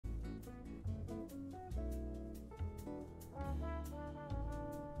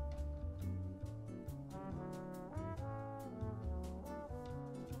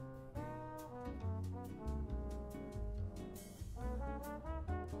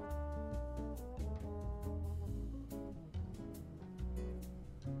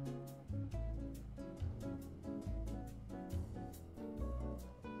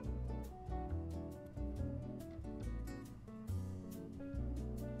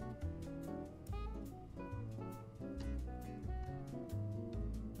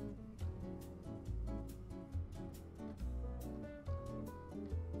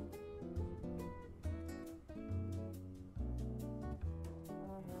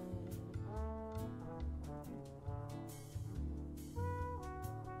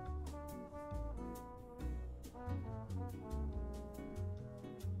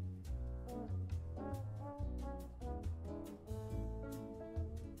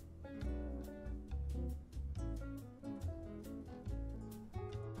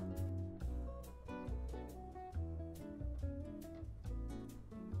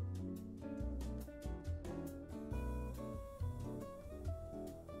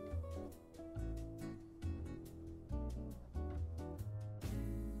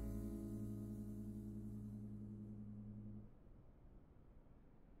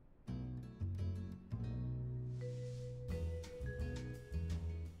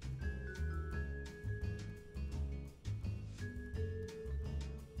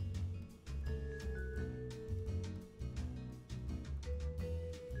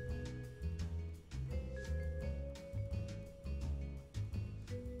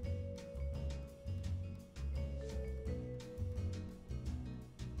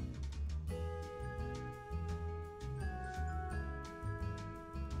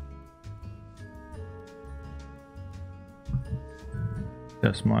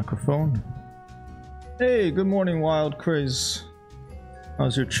Test microphone. Hey, good morning, Wild Craze.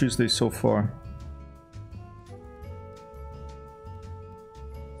 How's your Tuesday so far?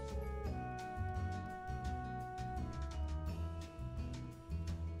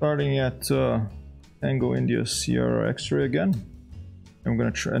 Starting at Tango India Sierra X-ray again. I'm gonna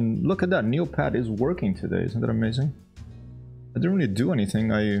try and look at that. Neopad is working today. Isn't that amazing? I didn't really do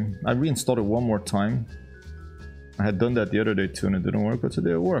anything. I reinstalled it one more time. I had done that the other day too and it didn't work, but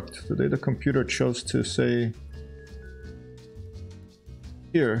today it worked. Today the computer chose to say,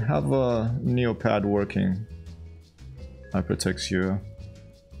 here, have a Neopad working. Hypertext you.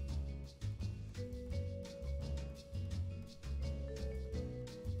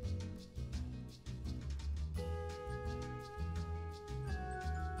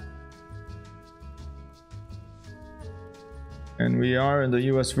 And we are in the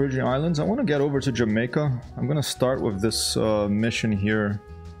US Virgin Islands. I want to get over to Jamaica. I'm going to start with this mission here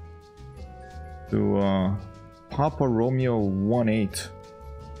to Papa Romeo 18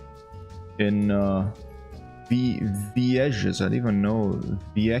 in Vieques. I don't even know.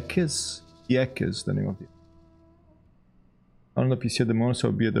 Vieques? Vieques, the name of the... I don't know if you see the motor, so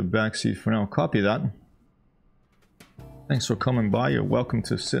I'll be at the back seat for now. Copy that. Thanks for coming by. You're welcome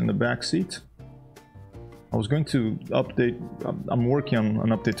to sit in the back seat. I was going to update, I'm working on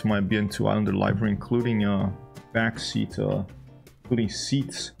an update to my BN-2 Islander library, including back seat, including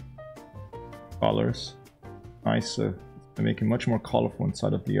seats colors. Nice, to make it much more colorful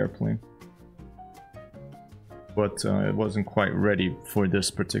inside of the airplane. But it wasn't quite ready for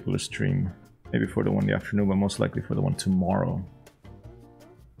this particular stream. Maybe for the one in the afternoon, but most likely for the one tomorrow.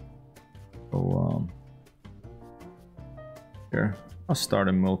 So, here, I'll start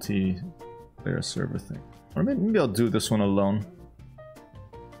a multi-player server thing. Or maybe I'll do this one alone.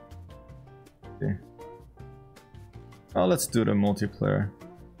 Okay. Oh, let's do the multiplayer.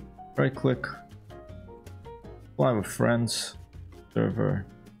 Right click. Apply with friends. Server.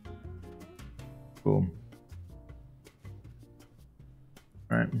 Boom.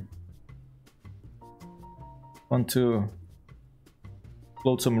 Alright. Fun to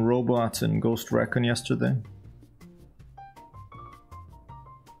load some robots in Ghost Recon yesterday.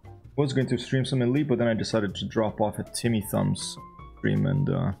 Was going to stream some Elite, but then I decided to drop off at Timmy Thumb's stream and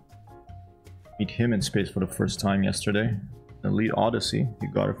meet him in space for the first time yesterday. Elite Odyssey, he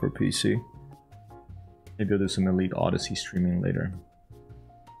got it for PC. Maybe I'll do some Elite Odyssey streaming later.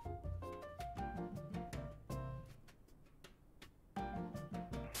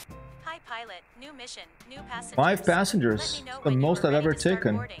 Hi pilot, new mission, new passengers. 5 passengers, the most I've ever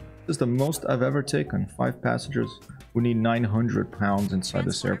taken. This is the most I've ever taken. 5 passengers. We need 900 pounds inside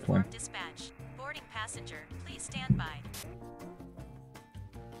this airplane. Dispatch. Boarding passenger, please stand by.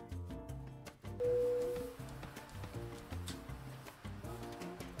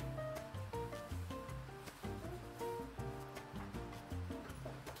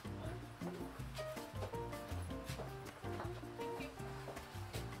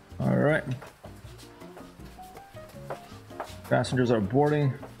 All right. Passengers are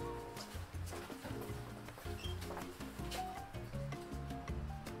boarding.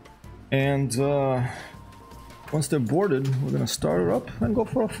 And once they're boarded, we're gonna start it up and go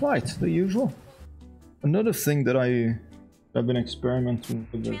for a flight, the usual. Another thing that I've been experimenting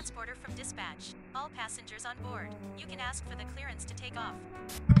with is Transporter from dispatch. All passengers on board. You can ask for the clearance to take off.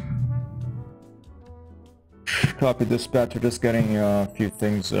 copy dispatch. We're just getting a few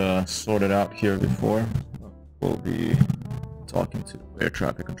things sorted out here before we'll be talking to air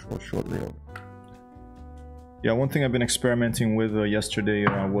traffic control shortly. Yeah, one thing I've been experimenting with yesterday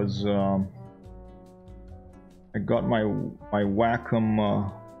was I got my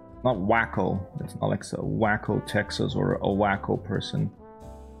Wacom, not Wacko. It's not like a Wacko Texas or a Wacko person.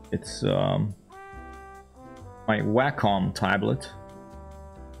 It's my Wacom tablet,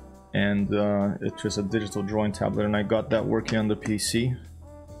 and it's just a digital drawing tablet, and I got that working on the PC.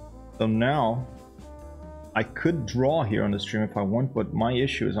 So now I could draw here on the stream if I want, but my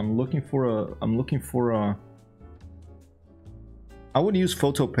issue is I'm looking for a I would use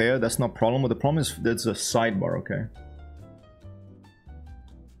Photopea, that's no problem, but the problem is there's a sidebar, okay?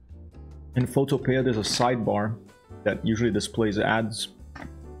 In Photopea there's a sidebar that usually displays ads.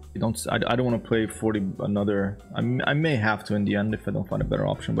 I don't want to play 40 another. I may have to in the end if I don't find a better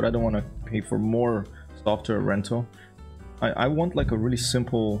option, but I don't want to pay for more software rental. I want like a really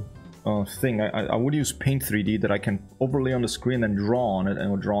simple thing. I would use Paint 3D that I can overlay on the screen and draw on it, and it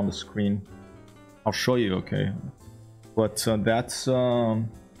will draw on the screen. I'll show you, okay? But that's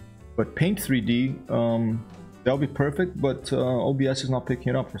but Paint 3D that'll be perfect, but OBS is not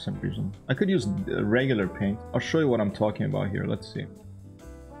picking it up for some reason. I could use regular Paint. I'll show you what I'm talking about here. Let's see.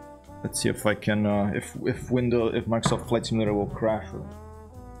 Let's see if I can if Microsoft Flight Simulator will crash.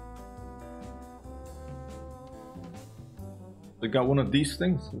 I got one of these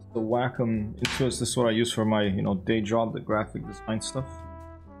things. It's the Wacom Intuos. This is what I use for my day job, the graphic design stuff.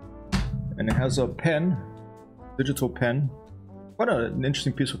 And it has a pen. Digital pen. Quite an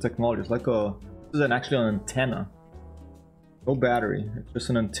interesting piece of technology. It's like this is actually an antenna. No battery. It's just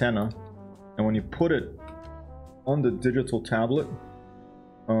an antenna. And when you put it on the digital tablet,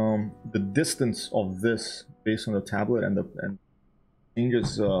 the distance of this based on the tablet and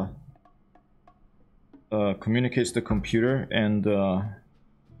changes communicates to the computer, and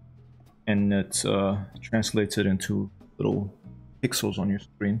it translates it into little pixels on your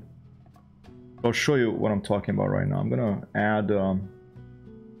screen. I'll show you what I'm talking about right now. I'm gonna add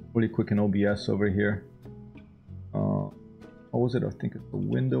really quick an OBS over here. What was it? I think it's the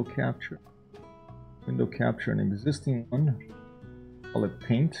window capture. Window capture, an existing one. Call it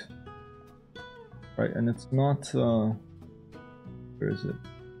Paint. Right, and it's not. Where is it?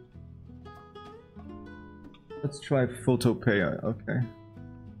 Let's try Photopea. Okay.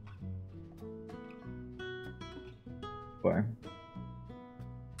 Bye.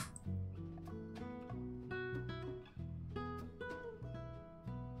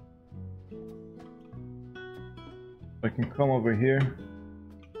 I can come over here.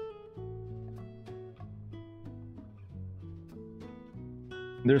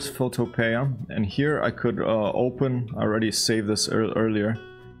 There's Photopea, and here I could open. I already saved this earlier.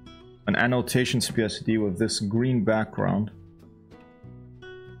 An annotations PSD with this green background.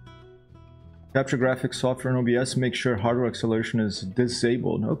 Capture graphics software in OBS. Make sure hardware acceleration is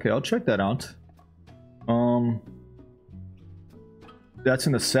disabled. Okay, I'll check that out. That's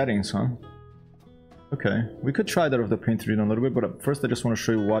in the settings, huh? Okay, we could try that with the Paint 3D in a little bit, but first I just want to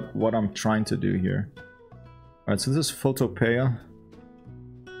show you what I'm trying to do here. Alright, so this is Photopea.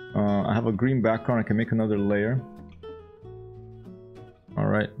 I have a green background. I can make another layer.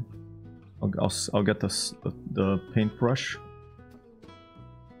 Alright. I'll get the paintbrush.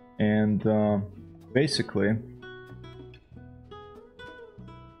 And basically...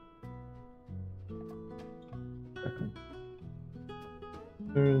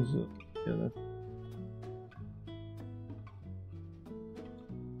 There's... yeah, that's...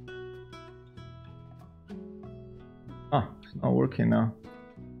 Ah, it's not working now.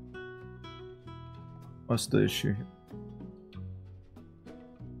 What's the issue here?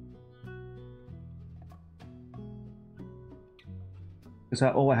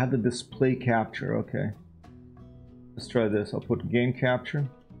 Oh, I have the display capture. Okay. Let's try this. I'll put game capture.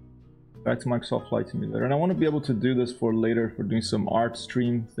 Back to Microsoft Flight Simulator. And I want to be able to do this for later for doing some art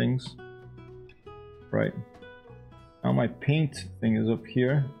stream things. Right. Now my paint thing is up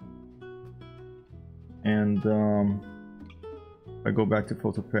here. And if I go back to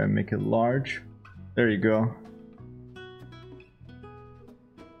Photopea and make it large. There you go.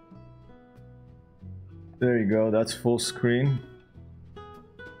 There you go. That's full screen.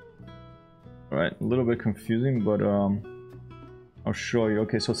 All right, a little bit confusing, but I'll show you.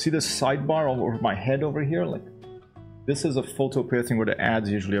 Okay, so see this sidebar over my head over here? Like, this is a photo player thing where the ads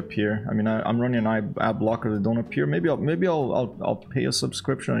usually appear. I mean, I'm running an ad blocker that don't appear. Maybe I'll pay a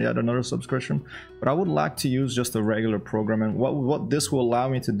subscription or add another subscription. But I would like to use just a regular program. And what this will allow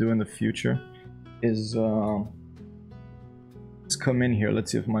me to do in the future is let's come in here.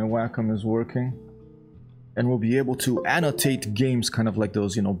 Let's see if my Wacom is working. And we'll be able to annotate games, kind of like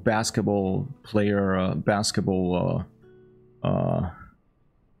those, you know, basketball player,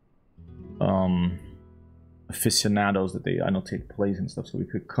 aficionados that they annotate plays and stuff. So we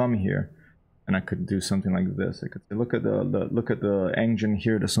could come here and I could do something like this. I could say, look at the engine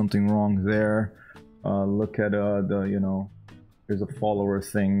here, there's something wrong there. Look at the, you know, there's a follower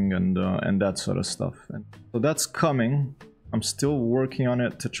thing and that sort of stuff. And so that's coming. I'm still working on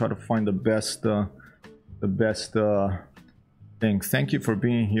it to try to find the best thing. Thank you for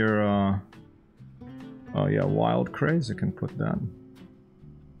being here. Oh yeah, Wild Craze, you can put that.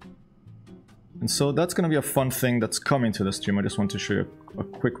 And so that's going to be a fun thing that's coming to the stream. I just want to show you a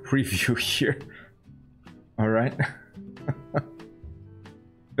quick preview here. All right.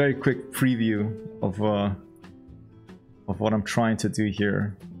 Very quick preview of what I'm trying to do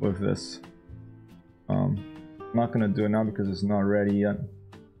here with this. I'm not going to do it now because it's not ready yet.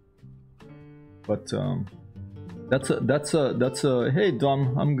 But that's a hey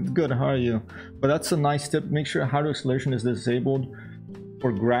Dom, I'm good, how are you? But that's a nice tip. Make sure hardware acceleration is disabled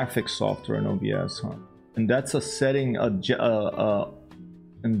for graphics software in OBS, huh? And that's a setting, and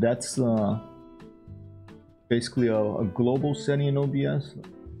that's basically a global setting in OBS,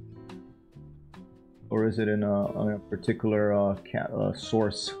 or is it in a particular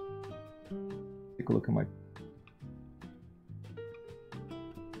source? Take a look at my.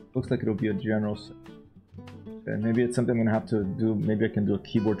 Looks like it'll be a general set. Okay, maybe it's something I'm gonna have to do. Maybe I can do a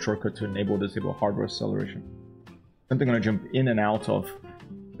keyboard shortcut to disable hardware acceleration. Something I'm gonna jump in and out of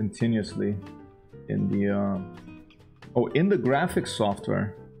continuously in the in the graphics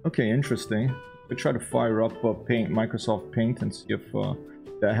software. Okay, interesting. We try to fire up Paint, Microsoft Paint, and see if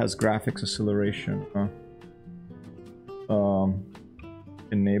that has graphics acceleration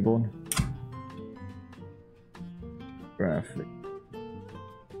enabled. Graphic.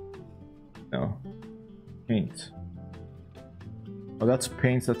 No. Paint. Oh, that's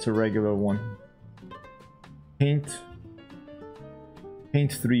Paint. That's a regular one. Paint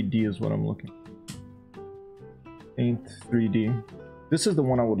 3D is what I'm looking. Paint 3D. This is the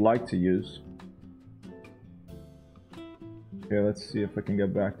one I would like to use. Okay, let's see if I can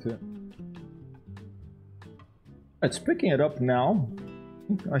get back to it. It's picking it up now,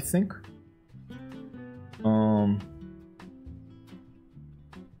 I think.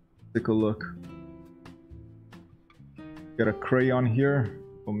 Take a look. Got a crayon here.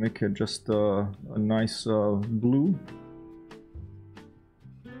 We'll make it just a nice blue.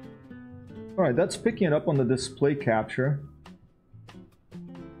 Alright, that's picking it up on the display capture.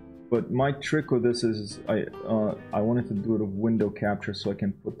 But my trick with this is I wanted to do it with window capture so I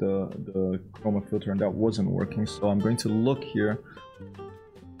can put the chroma filter, and that wasn't working. So I'm going to look here,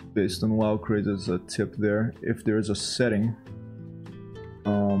 based on Wild Craze's tip there, if there is a setting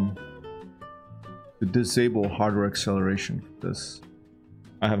to disable hardware acceleration for this.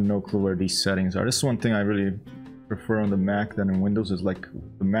 I have no clue where these settings are. This is one thing I really prefer on the Mac than in Windows, is like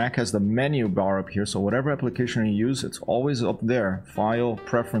the Mac has the menu bar up here, so whatever application you use, it's always up there. File,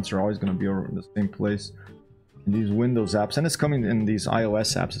 preference are always going to be in the same place. In these Windows apps, and it's coming in these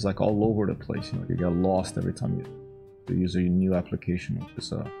iOS apps, it's like all over the place. You know, you get lost every time you use a new application, which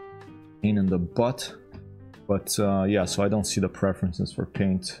is a pain in the butt. But yeah, so I don't see the preferences for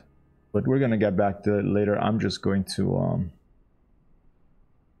Paint. But we're gonna get back to it later. I'm just going to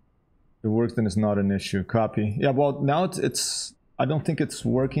the work then is not an issue. Copy. Yeah, well now it's I don't think it's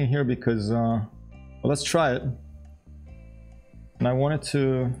working here because well, let's try it. And I wanted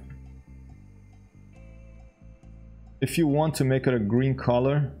to, if you want to make it a green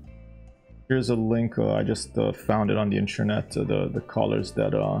color, here's a link. I just found it on the internet. The colors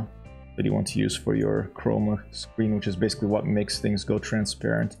that you want to use for your chroma screen, which is basically what makes things go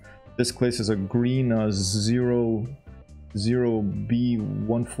transparent. This place is a green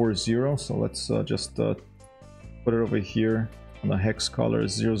 00B140, so let's just put it over here on the hex color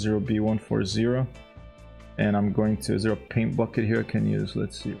 00B140, and I'm going to, is there a paint bucket here I can use?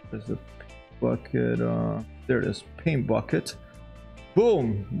 Let's see, where's the bucket? There it is, paint bucket.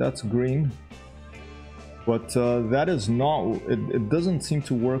 Boom, that's green. But that is not, it doesn't seem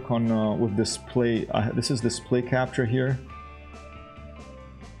to work on with display. This is display capture here.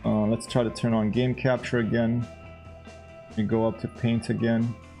 Let's try to turn on game capture again. We go up to paint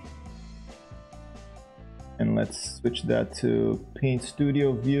again. And let's switch that to Paint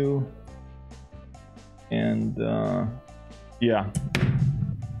Studio view. And yeah,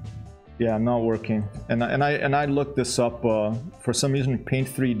 not working. And I looked this up. For some reason, Paint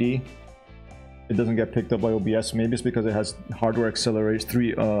 3D, it doesn't get picked up by OBS. Maybe it's because it has hardware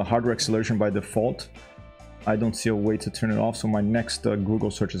acceleration by default. I don't see a way to turn it off. So my next Google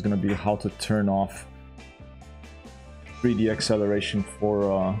search is going to be how to turn off 3D acceleration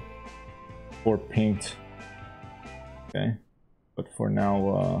for Paint. Okay, but for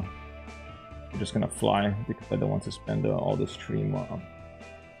now, I'm just gonna fly because I don't want to spend all the stream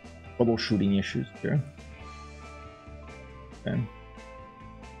troubleshooting issues here. Okay.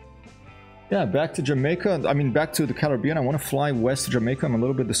 Yeah, back to Jamaica. I mean, back to the Caribbean. I want to fly west to Jamaica. I'm a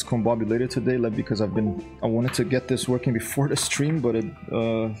little bit discombobulated today, because I wanted to get this working before the stream, but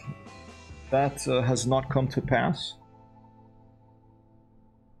that has not come to pass.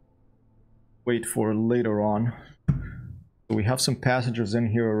 Wait for later on. So we have some passengers in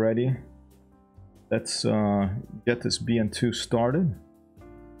here already. Let's get this BN-2 started.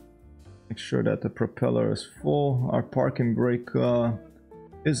 Make sure that the propeller is full. Our parking brake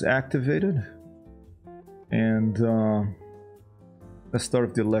is activated. And let's start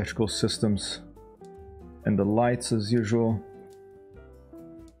with the electrical systems and the lights as usual.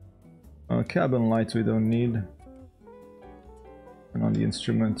 Cabin lights we don't need. And on the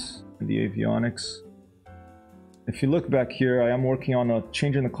instruments and the avionics. If you look back here, I am working on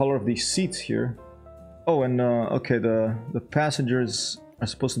changing the color of these seats here. Oh, and okay, the passengers are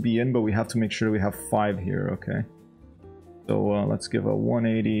supposed to be in, but we have to make sure we have 5 here, okay. So let's give a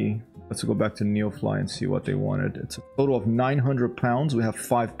 180. Let's go back to Neofly and see what they wanted. It's a total of 900 pounds. We have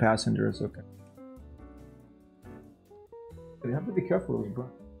 5 passengers, okay. You have to be careful,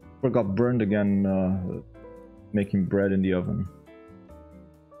 it got burned again making bread in the oven.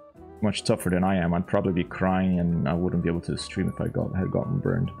 Much tougher than I am. I'd probably be crying and I wouldn't be able to stream if I had gotten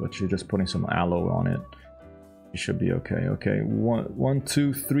burned. But you're just putting some aloe on it. You should be okay. Okay, 1,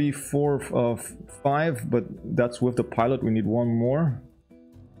 2, 3, 4, 5. But that's with the pilot. We need 1 more.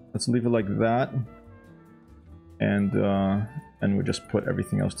 Let's leave it like that. And we just put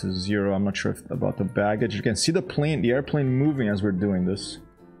everything else to 0. I'm not sure about the baggage. You can see the airplane moving as we're doing this.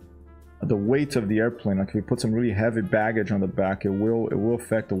 The weight of the airplane, like if we put some really heavy baggage on the back, it will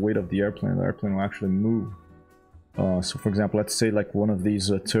affect the weight of the airplane. The airplane will actually move. So for example, let's say like one of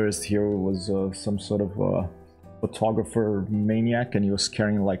these tourists here was some sort of photographer maniac, and he was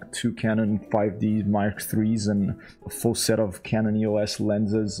carrying like 2 Canon 5D Mark IIIs and a full set of Canon EOS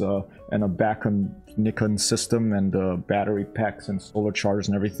lenses and a Bacon Nikon system and battery packs and solar chargers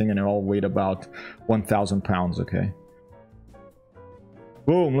and everything, and it all weighed about 1,000 pounds, okay?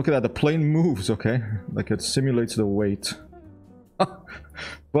 Boom, look at that, the plane moves, okay? Like it simulates the weight.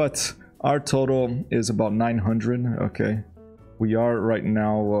 But our total is about 900, okay? We are right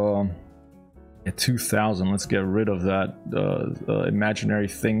now at 2,000. Let's get rid of that imaginary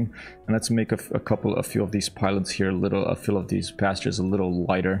thing. And let's make a few of these pilots here, a few of these passengers a little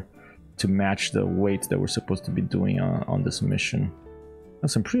lighter to match the weight that we're supposed to be doing on this mission.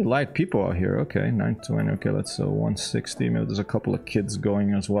 That's some pretty light people out here. Okay, 920. Okay, let's 160. Maybe there's a couple of kids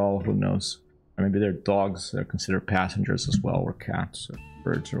going as well. Who knows? Or maybe they're dogs. They're considered passengers as well, or cats, or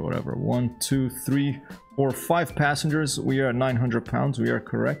birds, or whatever. 1, 2, 3, 4, 5 passengers. We are at 900 pounds. We are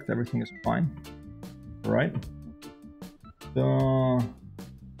correct. Everything is fine. All right.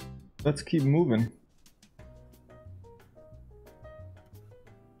 Let's keep moving.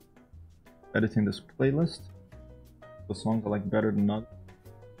 Editing this playlist. The songs I like better than others.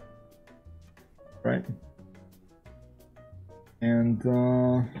 Right, and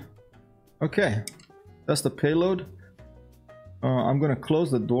okay, that's the payload. I'm gonna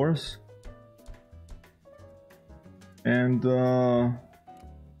close the doors, and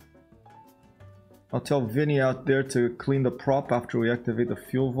I'll tell Vinny out there to clean the prop after we activate the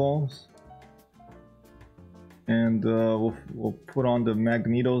fuel valves, and we'll put on the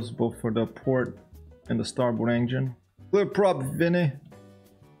magnetos both for the port and the starboard engine. Clear prop, Vinny.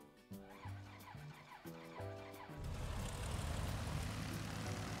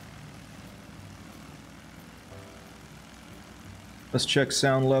 Let's check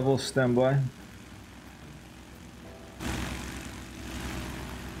sound level, standby.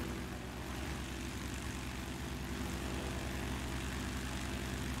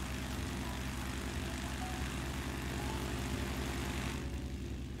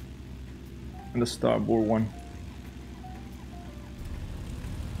 And the starboard one.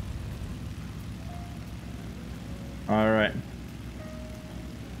 All right.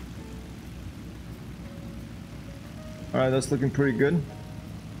 Alright, that's looking pretty good.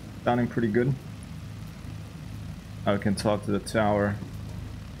 Sounding pretty good. I can talk to the tower.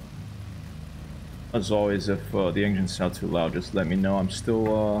 As always, if the engines sound too loud, just let me know. I'm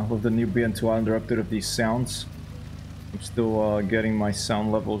still, with the new BN-2 Islander update of these sounds, I'm still getting my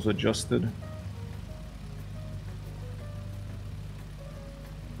sound levels adjusted.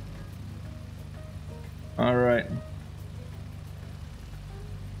 Alright.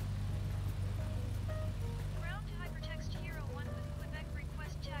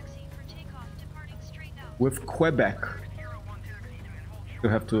 With Quebec.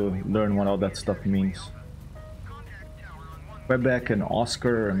 You'll have to learn what all that stuff means. Quebec and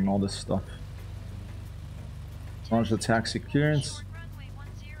Oscar and all this stuff. Launch the taxi clearance.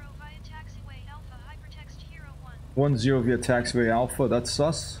 10 via taxiway Alpha, that's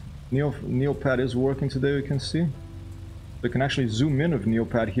us. Neopad is working today, we can see. We can actually zoom in of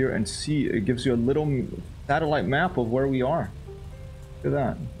Neopad here and see, it gives you a little satellite map of where we are. Look at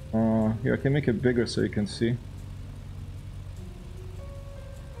that. Here, I can make it bigger so you can see.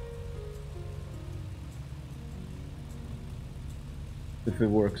 If it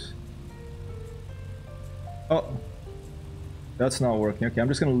works. Oh, that's not working. Okay, I'm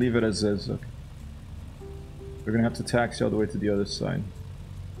just gonna leave it as is. Okay. We're gonna have to taxi all the way to the other side.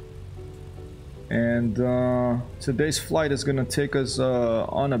 And today's flight is gonna take us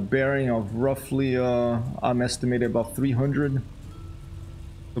on a bearing of roughly, I'm estimating about 300.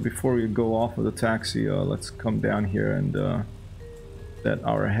 So before we go off of the taxi, let's come down here and set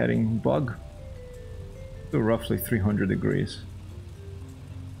our heading bug to roughly 300 degrees.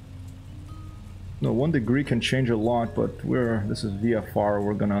 No, 1 degree can change a lot, but this is VFR.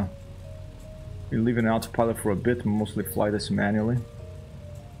 We're gonna be leaving autopilot for a bit, mostly fly this manually.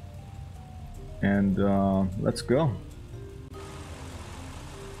 And let's go.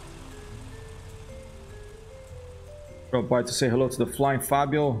 Drop by to say hello to the Flying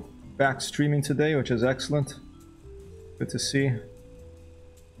Fabio, back streaming today, which is excellent. Good to see.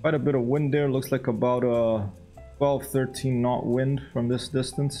 Quite a bit of wind there, looks like about 12-13 knot wind from this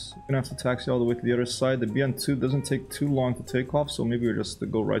distance. We're gonna have to taxi all the way to the other side. The BN-2 doesn't take too long to take off, so maybe we're just to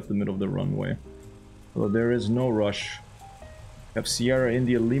go right to the middle of the runway. Although there is no rush. We have Sierra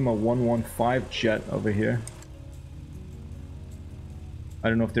India Lima 115 jet over here. I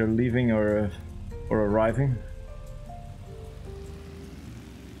don't know if they're leaving or arriving.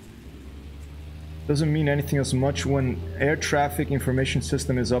 Doesn't mean anything as much. When air traffic information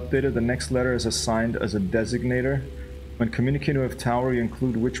system is updated, the next letter is assigned as a designator. When communicating with tower, you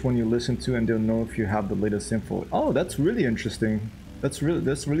include which one you listen to, and they'll know if you have the latest info. Oh, that's really interesting. That's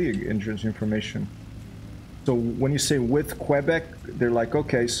really interesting information. So when you say with Quebec, they're like,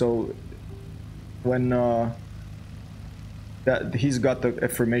 okay, so when that he's got the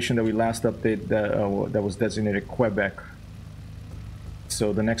information that we last updated that was designated Quebec.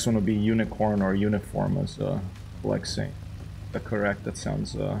 So the next one will be unicorn or uniform, as like saying. Is that correct? That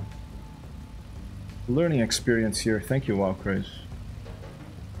sounds learning experience here. Thank you, Wildcraze.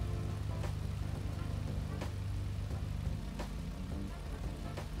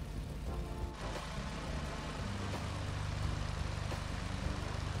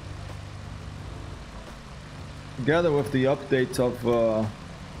 Together with the update of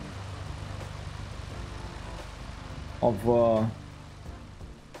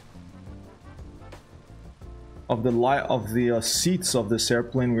the seats of this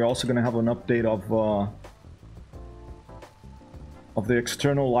airplane, we're also going to have an update of the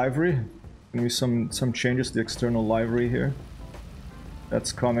external livery. Going to be some changes to the external livery here.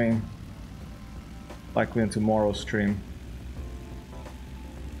 That's coming likely in tomorrow's stream.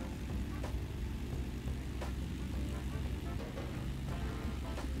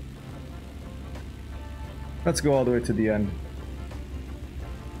 Let's go all the way to the end.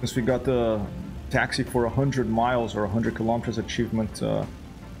 Since we got the taxi for 100 miles or 100 kilometers achievement,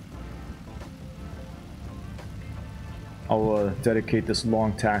 I'll dedicate this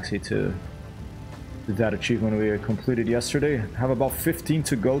long taxi to that achievement we completed yesterday. I have about 15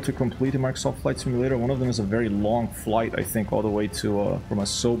 to go to complete in Microsoft Flight Simulator. One of them is a very long flight, I think, all the way to from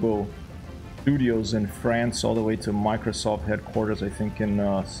Asobo Studios in France all the way to Microsoft headquarters, I think in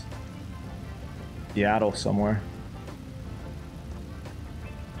Seattle somewhere.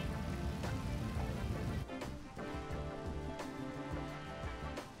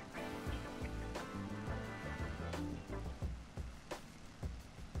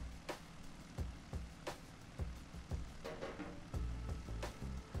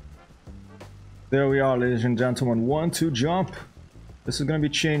 There we are, ladies and gentlemen. 1-2 jump. This is going to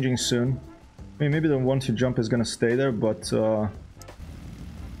be changing soon. I mean, maybe the 1-2 jump is going to stay there, but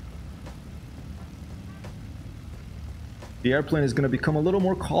the airplane is going to become a little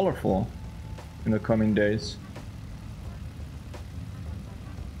more colorful in the coming days.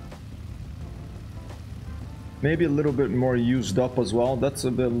 Maybe a little bit more used up as well. That's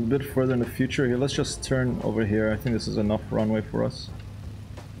a bit further in the future here. Let's just turn over here. I think this is enough runway for us.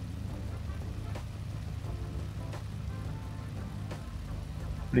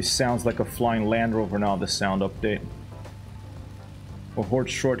 Really sounds like a flying Land Rover now, the sound update. We'll hold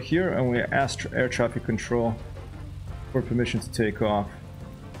short here and we ask air traffic control for permission to take off.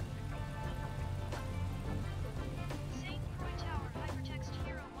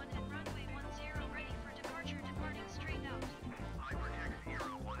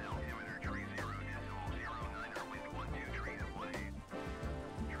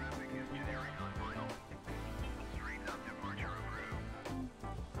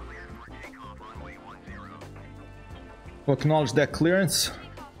 We'll acknowledge that clearance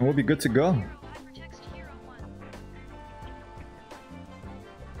and we'll be good to go.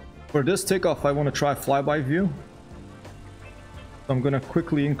 For this takeoff, I want to try flyby view. So I'm going to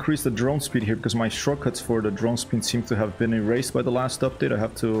quickly increase the drone speed here because my shortcuts for the drone speed seem to have been erased by the last update. I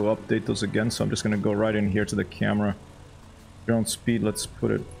have to update those again, so I'm just going to go right in here to the camera. Drone speed, let's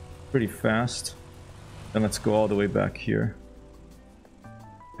put it pretty fast. Then let's go all the way back here.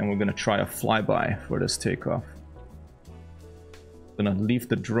 And we're going to try a flyby for this takeoff. Gonna leave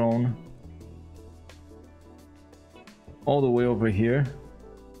the drone all the way over here.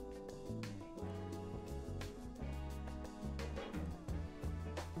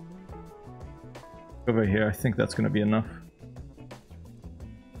 Over here, I think that's gonna be enough.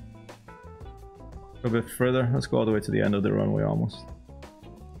 A bit further, let's go all the way to the end of the runway almost.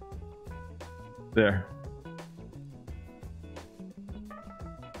 There.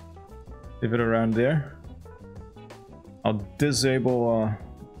 Leave it around there. I'll disable,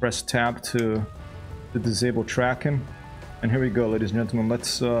 press tab to disable tracking. And here we go, ladies and gentlemen,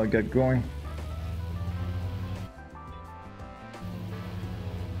 let's get going.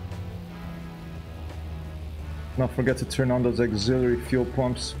 Don't forget to turn on those auxiliary fuel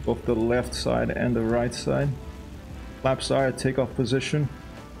pumps, both the left side and the right side. Flaps are at takeoff position.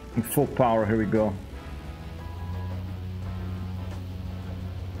 And full power, here we go.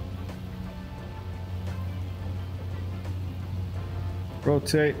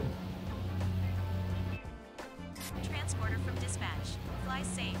 Rotate. Transporter from dispatch. Fly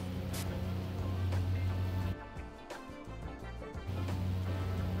safe.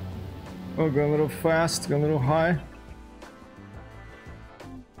 Oh, going a little fast, going a little high.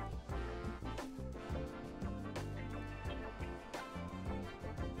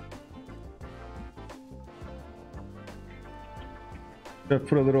 Should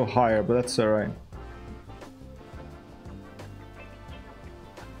put a little higher, but that's alright.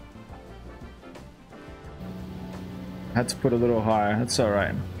 Had to put a little higher, that's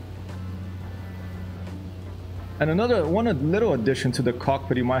alright. And one little addition to the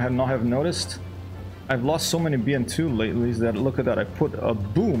cockpit you might not have noticed. I've lost so many BN-2 lately that, look at that, I put a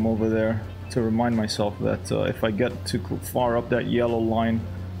boom over there to remind myself that if I get too far up that yellow line,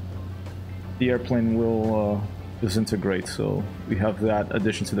 the airplane will disintegrate. So we have that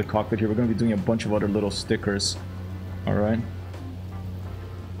addition to the cockpit here. We're going to be doing a bunch of other little stickers. Alright.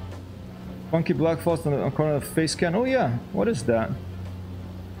 Funky black falls on the corner of the face scan. Oh yeah, what is that?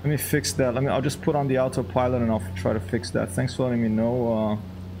 Let me fix that. I'll just put on the autopilot and I'll try to fix that. Thanks for letting me know.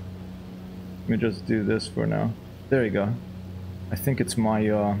 Let me just do this for now. There you go. I think it's my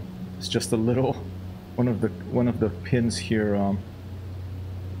it's just a little one of the pins here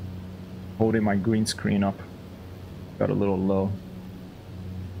holding my green screen up. Got a little low.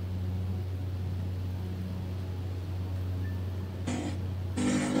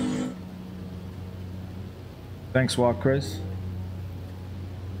 Thanks, Walkers.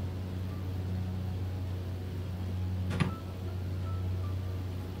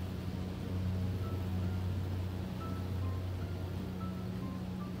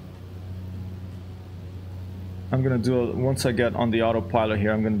 I'm gonna do once I get on the autopilot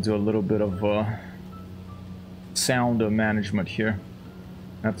here, I'm gonna do a little bit of sound management here.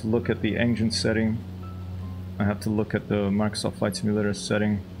 I have to look at the engine setting. I have to look at the Microsoft Flight Simulator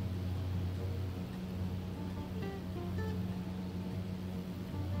setting.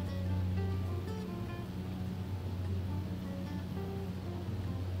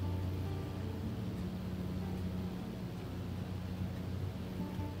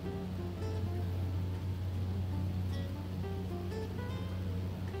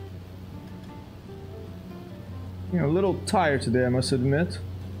 You know, a little tired today, I must admit.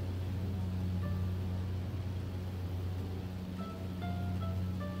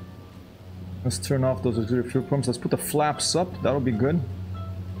 Let's turn off those auxiliary fuel pumps. Let's put the flaps up. That'll be good. A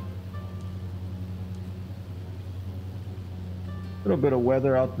little bit of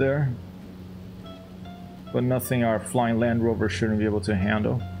weather out there. but nothing our flying Land Rover shouldn't be able to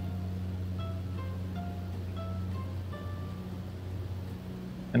handle.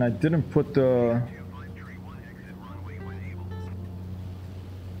 And I didn't put the...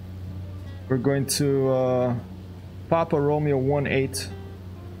 We're going to Papa Romeo 18.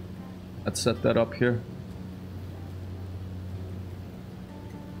 Let's set that up here.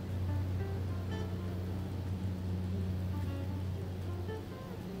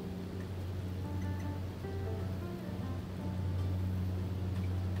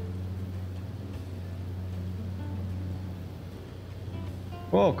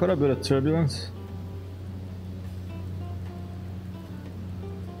 Oh, quite a bit of turbulence.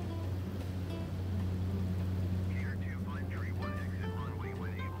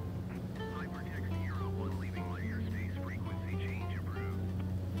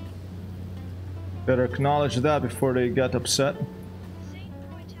 Better acknowledge that before they get upset. St.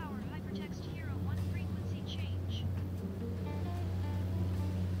 Croix Tower, hypertext hero 1 frequency change.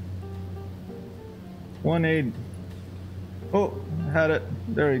 1-8. Oh, had it.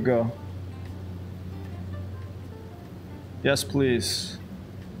 There you go. Yes, please.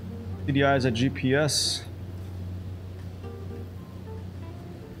 CDI is a GPS.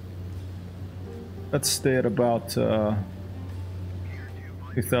 Let's stay at about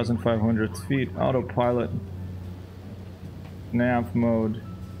 2,500 feet. Autopilot. Nav mode.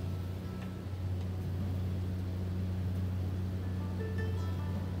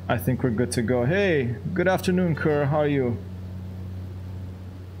 I think we're good to go. Hey, good afternoon, Kerr. How are you?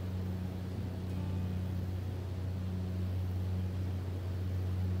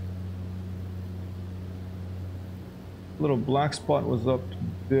 Little black spot was up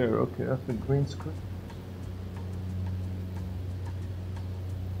there. Okay, that's the green screen.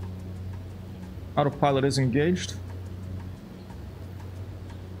 Autopilot is engaged.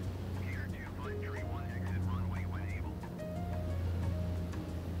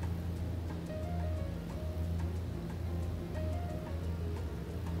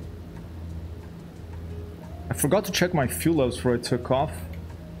 I forgot to check my fuel levels before I took off.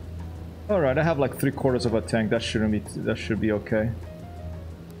 Alright, I have like 3/4 of a tank. That should be okay.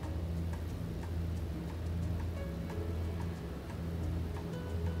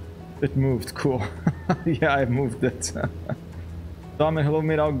 It moved, cool. Yeah, I moved it. Dom and Hello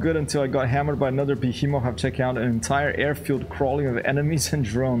made out good until I got hammered by another behemoth. I've checked out an entire airfield crawling of enemies and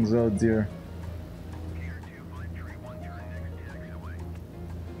drones. Oh dear.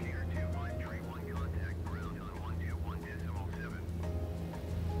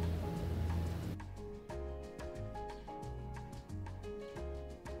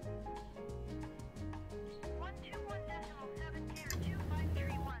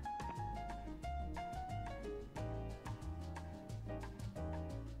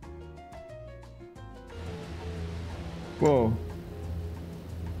 Whoa.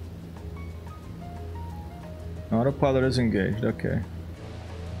 Autopilot is engaged, okay.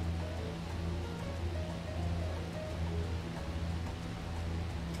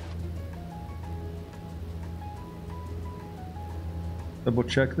 Double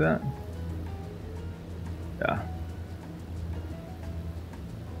check that. Yeah.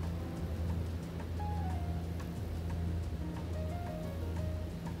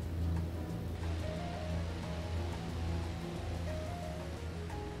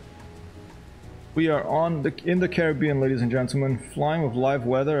 We are in the Caribbean, ladies and gentlemen, flying with live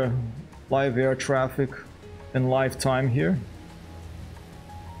weather, live air traffic, and live time here.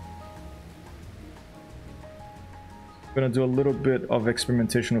 I'm gonna do a little bit of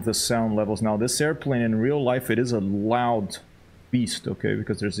experimentation with the sound levels. Now, this airplane in real life, it is a loud beast, okay,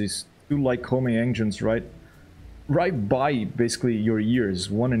 because there's these two Lycoming engines right by basically your ears,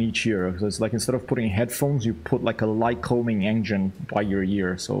 one in each ear. So it's like instead of putting headphones, you put like a Lycoming engine by your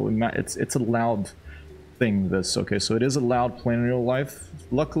ear. So it's a loud thing, this, okay? So it is a loud plane in real life.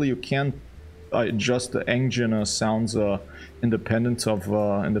 Luckily, you can adjust the engine sounds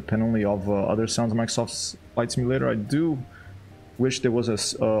independently of other sounds in Microsoft's Flight Simulator. I do wish there was an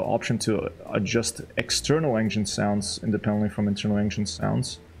option to adjust external engine sounds independently from internal engine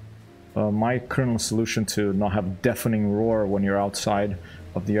sounds. My current solution to not have deafening roar when you're outside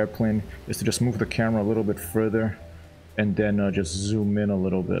of the airplane is to just move the camera a little bit further and then just zoom in a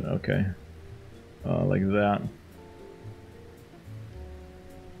little bit, okay? Like that.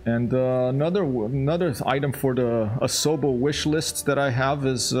 And another item for the Asobo wish list that I have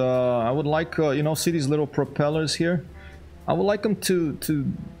is I would like, you know, see these little propellers here? I would like them to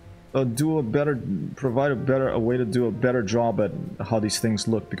do a better, provide a way to do a better job at how these things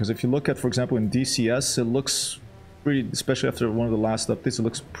look. Because if you look at, for example, in DCS, it looks pretty, especially after one of the last updates, it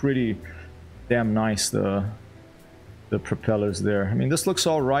looks pretty damn nice, the propellers there. I mean, this looks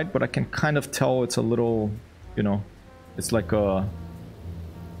all right, but I can kind of tell it's a little, you know, it's like a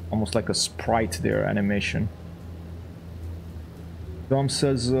almost like a sprite there animation. Dom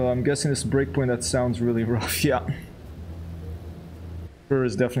says, I'm guessing this breakpoint, that sounds really rough. Yeah. Sure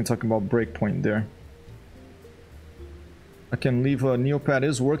is definitely talking about breakpoint there. I can leave Neopad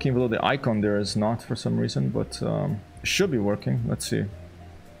is working, although the icon there is not for some reason, but it should be working. Let's see.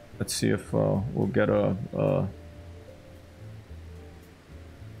 Let's see if we'll get a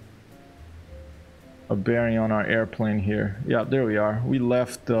bearing on our airplane here. Yeah, there we are. We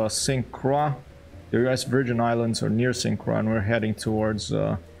left St. Croix, the US Virgin Islands, or near St. Croix, and we're heading towards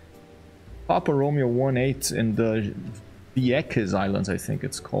Papa Romeo 18 in the BN-2 Islands, I think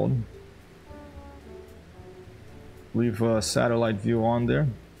it's called. Leave a satellite view on there.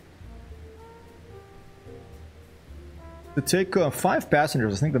 To take 5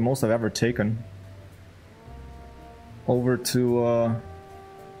 passengers, I think the most I've ever taken, over to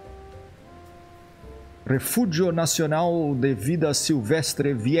Refugio Nacional de Vida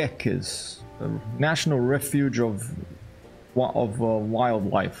Silvestre Vieques, the National Refuge of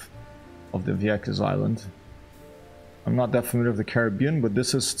Wildlife of the Vieques Island. I'm not that familiar with the Caribbean, but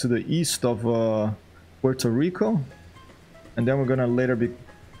this is to the east of Puerto Rico. And then we're gonna later be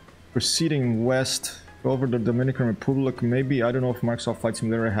proceeding west over the Dominican Republic. Maybe, I don't know if Microsoft Flight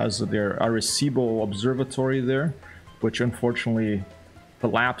Simulator has their Arecibo Observatory there, which unfortunately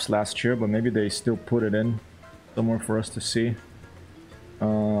collapsed last year, but maybe they still put it in somewhere for us to see.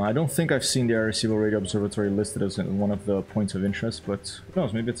 I don't think I've seen the Arecibo Radio Observatory listed as one of the points of interest, but who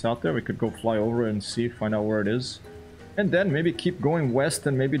knows, maybe it's out there. We could go fly over and see, find out where it is. And then maybe keep going west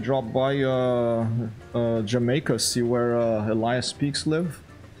and maybe drop by Jamaica, see where Elias Peaks live.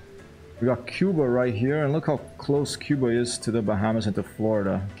 We got Cuba right here, and look how close Cuba is to the Bahamas and to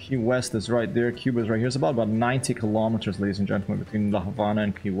Florida. Key West is right there, Cuba is right here. It's about 90 kilometers, ladies and gentlemen, between La Havana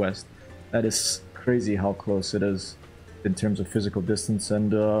and Key West. That is crazy how close it is in terms of physical distance,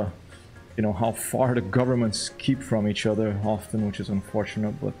 and you know, how far the governments keep from each other often, which is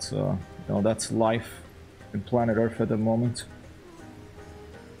unfortunate, but you know, that's life in planet Earth at the moment.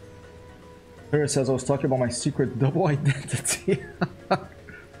 Here it says I was talking about my secret double identity.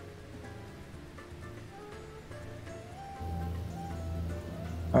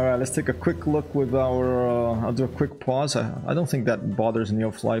 Alright, let's take a quick look with our... I'll do a quick pause. I don't think that bothers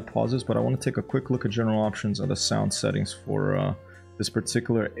Neofly pauses, but I want to take a quick look at general options of the sound settings for this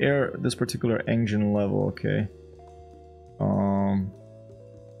particular engine level. Okay.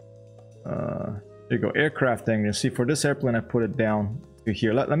 There you go, aircraft engine. See, for this airplane, I put it down to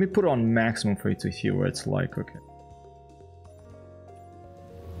here. Let me put it on maximum for you to hear what it's like. Okay.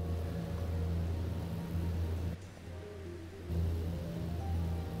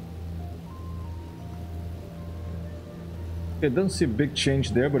 It doesn't see a big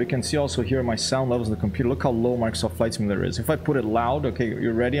change there, but you can see also here my sound levels in the computer. Look how low Microsoft Flight Simulator is. If I put it loud, okay,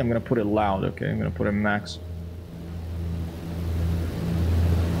 you're ready? I'm gonna put it loud, okay? I'm gonna put it max.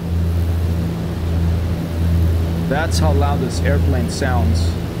 That's how loud this airplane sounds,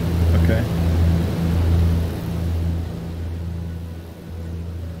 okay?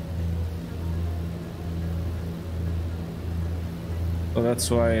 So that's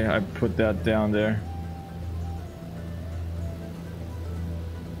why I put that down there.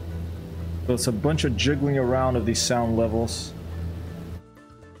 So it's a bunch of jiggling around of these sound levels.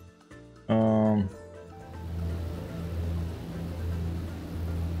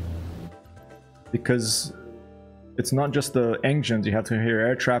 Because it's not just the engines, you have to hear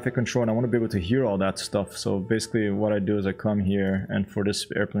air traffic control, and I want to be able to hear all that stuff. So basically what I do is I come here, and for this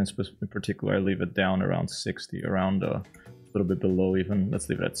airplane in particular, I leave it down around 60, around a little bit below even. Let's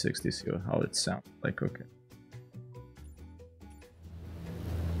leave it at 60, see how it sounds like. Okay.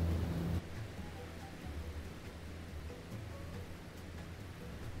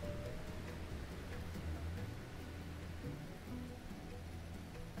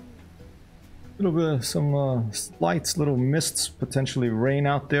 Little bit, some slight little mists, potentially rain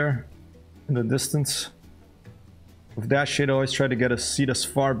out there in the distance. With that shit, I always try to get a seat as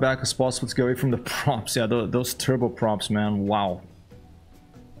far back as possible to get away from the props. Yeah, those turbo props, man, wow.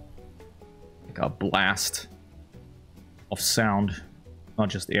 Like a blast of sound. Not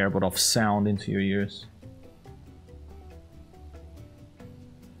just air, but of sound into your ears.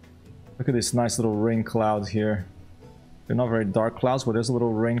 Look at these nice little rain clouds here. They're not very dark clouds, but there's a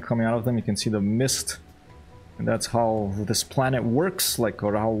little rain coming out of them. You can see the mist. And that's how this planet works, like,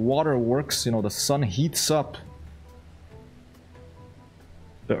 or how water works. You know, the sun heats up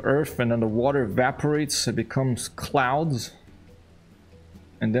the earth, and then the water evaporates. It becomes clouds.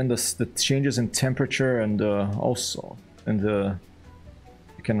 And then the changes in temperature and also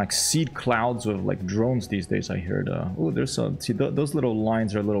you can like seed clouds with like drones these days. I heard. Oh, there's see those little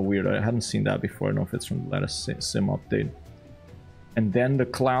lines are a little weird. I hadn't seen that before. I don't know if it's from the latest sim update. And then the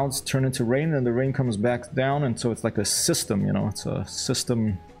clouds turn into rain, and the rain comes back down, and so it's like a system. You know, it's a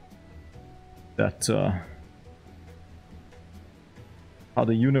system that how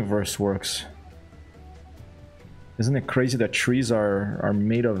the universe works. Isn't it crazy that trees are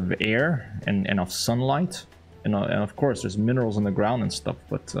made of air and of sunlight? And of course, there's minerals in the ground and stuff,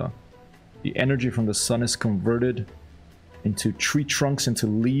 but the energy from the sun is converted into tree trunks, into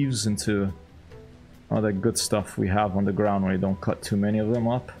leaves, into all that good stuff we have on the ground when you don't cut too many of them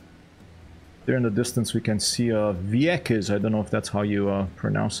up. There in the distance we can see Vieques. I don't know if that's how you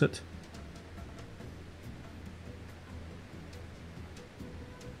pronounce it.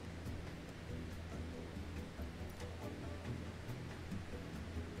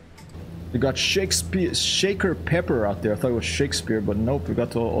 We got Shakespeare, Shaker Pepper out there. I thought it was Shakespeare, but nope. We got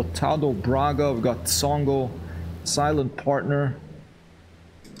Otado Braga. We got Songo, Silent Partner.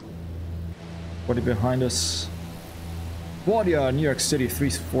 What behind us? Claudia, New York City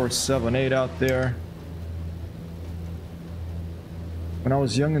 3478 out there. When I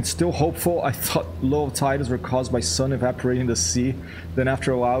was young and still hopeful, I thought low tides were caused by sun evaporating the sea. Then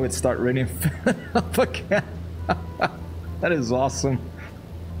after a while, it'd start raining up again. That is awesome.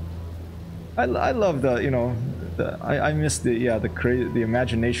 I love the, you know, I miss the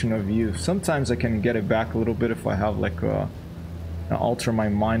imagination of youth. Sometimes I can get it back a little bit if I have like alter my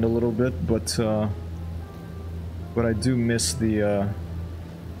mind a little bit, but I do miss the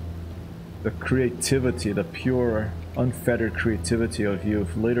creativity, the pure, unfettered creativity of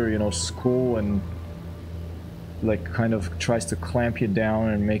youth. Later, you know, school and like kind of tries to clamp you down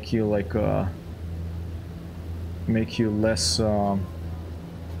and make you like make you less.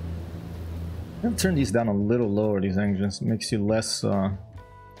 I'm gonna turn these down a little lower, these engines. It makes you less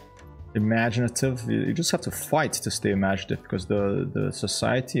imaginative. You just have to fight to stay imaginative, because the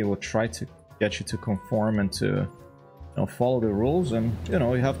society will try to get you to conform and to, you know, follow the rules. And, you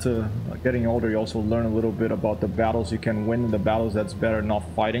know, you have to, getting older, you also learn a little bit about the battles you can win and the battles that's better not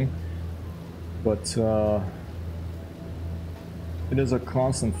fighting. But it is a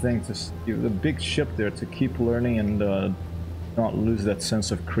constant thing to the big ship there, to keep learning and not lose that sense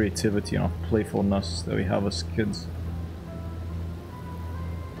of creativity and of playfulness that we have as kids.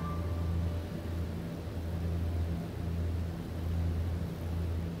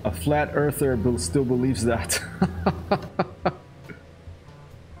 A flat earther still believes that.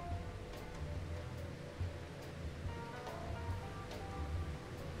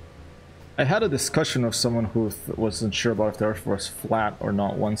 I had a discussion with someone who wasn't sure about if the earth was flat or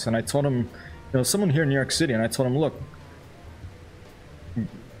not once, and I told him, you know, someone here in New York City, and I told him, look,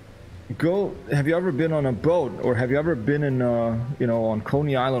 have you ever been on a boat, or have you ever been in you know, on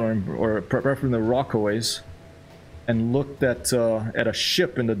Coney Island or preferably in the Rockaways, and looked at a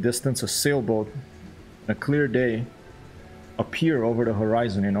ship in the distance, a sailboat, on a clear day, appear over the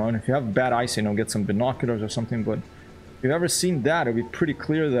horizon, you know? And if you have bad eyesight, you know, get some binoculars or something, but if you've ever seen that, it'd be pretty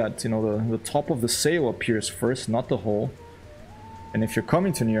clear that, you know, the top of the sail appears first, not the hull. And if you're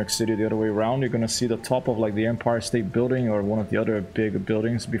coming to New York City the other way around, you're gonna see the top of like the Empire State Building or one of the other big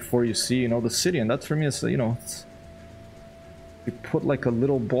buildings before you see, you know, the city. And that for me is, you know, you put like a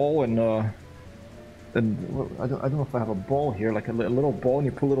little ball and I don't know if I have a ball here, like a little ball, and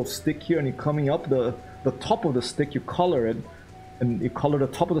you put a little stick here, and you're coming up the top of the stick, you color it, and you color the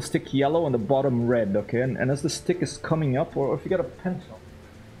top of the stick yellow and the bottom red, okay? And as the stick is coming up, or if you get a pencil,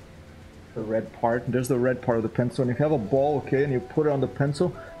 the red part, there's the red part of the pencil, and if you have a ball, okay, and you put it on the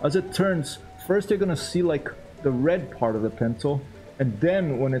pencil, as it turns, first you're gonna see like the red part of the pencil, and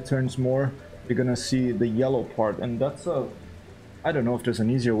then when it turns more, you're gonna see the yellow part. And that's I don't know if there's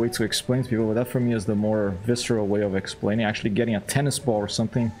an easier way to explain to people, but that for me is the more visceral way of explaining. Actually getting a tennis ball or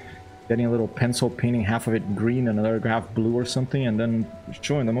something, getting a little pencil, painting half of it green and another half blue or something, and then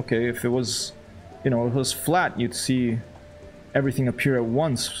showing them, okay, if it was, you know, if it was flat, you'd see everything appear at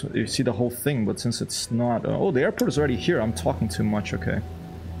once, you see the whole thing. But since it's not, oh, the airport is already here, I'm talking too much, okay,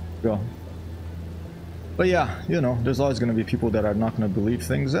 go. But yeah, you know, there's always going to be people that are not going to believe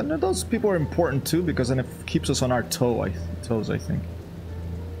things, and those people are important too, because then it keeps us on our toes, I think.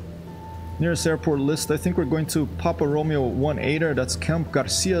 Nearest airport list, I think we're going to Papa Romeo 18er, that's Camp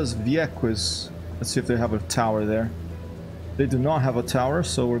Garcias Vieques. Let's see if they have a tower there. They do not have a tower,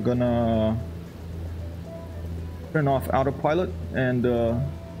 so we're gonna turn off autopilot and do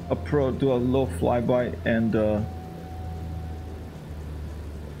a low flyby and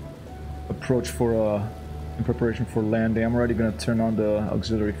approach for in preparation for landing. I'm already gonna turn on the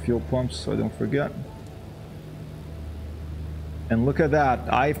auxiliary fuel pumps so I don't forget. And look at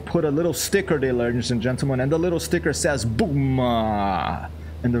that, I've put a little sticker there, ladies and gentlemen, and the little sticker says boom.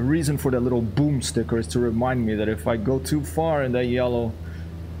 And the reason for that little boom sticker is to remind me that if I go too far in that yellow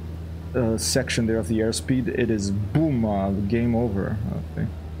section there of the airspeed, it is boom, game over. Okay.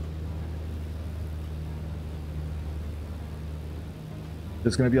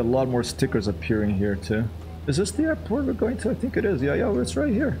 There's going to be a lot more stickers appearing here too. Is this the airport we're going to? I think it is. Yeah, it's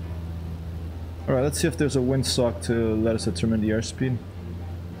right here. Alright, let's see if there's a windsock to let us determine the airspeed.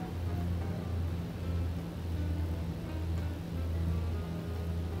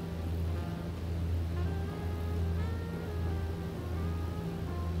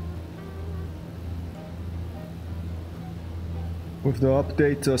 With the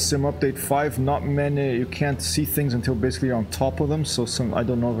update, sim update 5, not many, you can't see things until basically you're on top of them, so I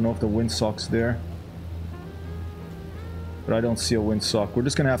don't even know if the windsock's there. But I don't see a windsock. We're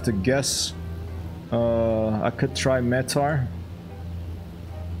just gonna have to guess. I could try METAR.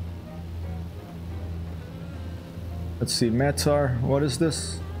 Let's see, METAR, what is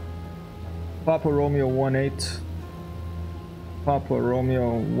this? Papa Romeo 18. Papa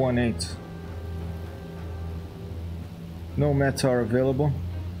Romeo 18. No METAR available.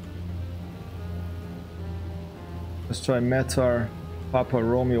 Let's try METAR Papa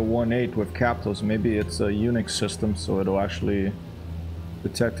Romeo 18 with capitals. Maybe it's a Unix system, so it'll actually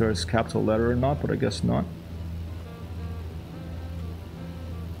detect her as capital letter or not, but I guess not.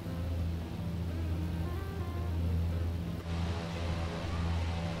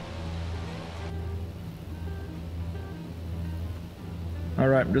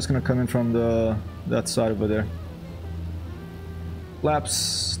 Alright, I'm just gonna come in from that side over there.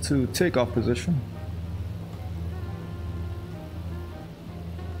 Flaps to takeoff position.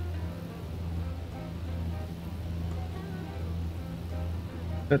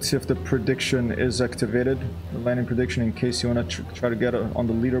 Let's see if the prediction is activated. The landing prediction, in case you want to try to get on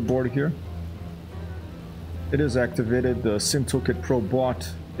the leaderboard here. It is activated. The Sim Toolkit Pro bot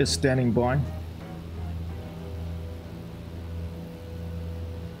is standing by.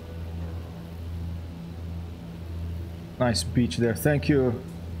 Nice beach there. Thank you,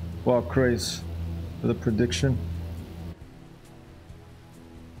 Wow Craze, for the prediction.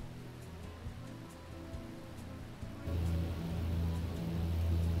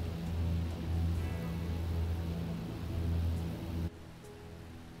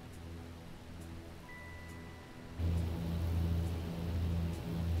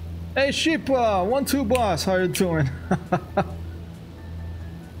 Hey Sheepa, 1-2 boss, how you doing?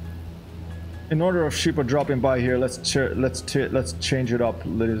 In order of Sheepa dropping by here, let's change it up,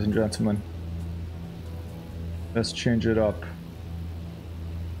 ladies and gentlemen. Let's change it up.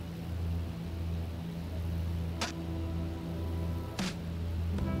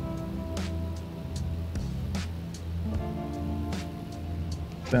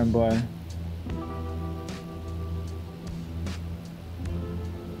 Stand by.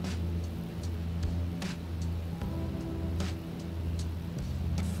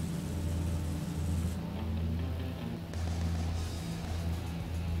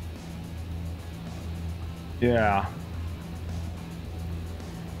 Yeah.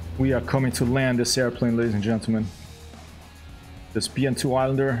 We are coming to land this airplane, ladies and gentlemen. This BN-2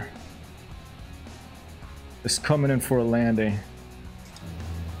 Islander is coming in for a landing.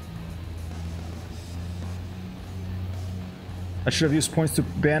 I should have used points to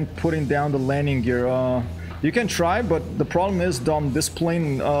ban putting down the landing gear. You can try, but the problem is, Dom, this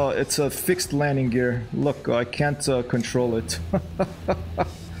plane, it's a fixed landing gear. Look, I can't control it.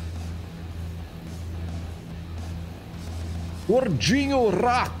 Gorginho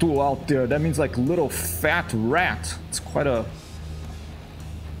rato out there. That means like little fat rat. It's quite a,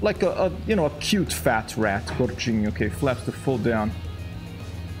 like a you know, a cute fat rat. Gorginho. Okay, flaps to full down.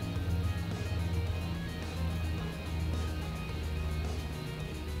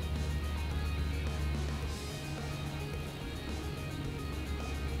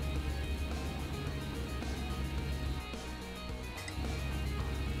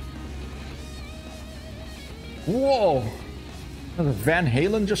 Whoa! Van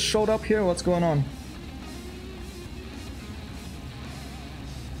Halen just showed up here? What's going on?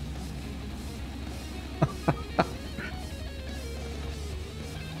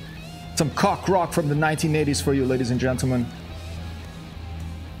 Some cock rock from the 1980s for you, ladies and gentlemen.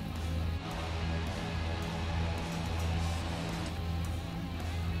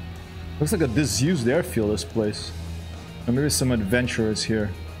 Looks like a disused airfield, this place. Or maybe some adventurers here.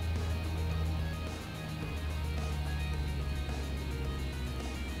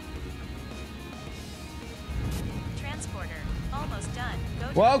 done, go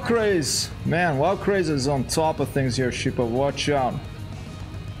to Wow, the Craze! Man, Wow, Craze is on top of things here, Sheepa. Watch out.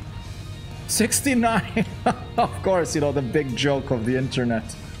 69! Of course, you know, the big joke of the internet.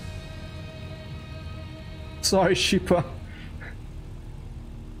 Sorry, Sheepa.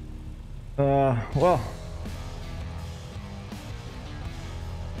 Well.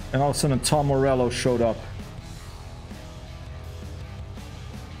 And all of a sudden, Tom Morello showed up.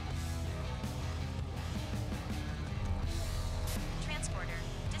 transporter.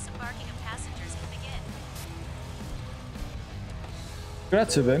 Disembarking of passengers can begin.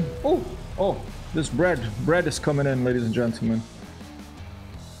 Grazie, babe. Oh, this bread is coming in, ladies and gentlemen.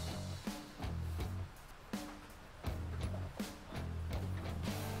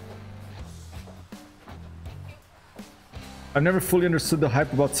 I've never fully understood the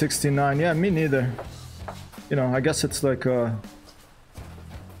hype about 69. Yeah, me neither. You know, I guess it's like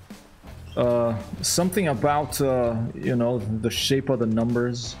something about you know, the shape of the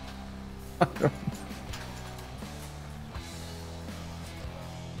numbers.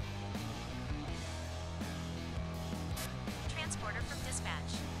 Transporter from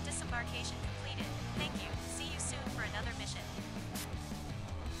dispatch. Disembarkation completed. Thank you. See you soon for another mission.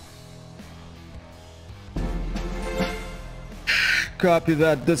 Copy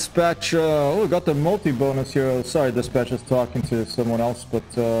that, dispatch. Oh, we got the multi bonus here. Sorry, dispatch is talking to someone else, but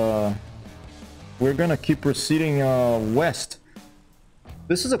we're gonna keep proceeding west.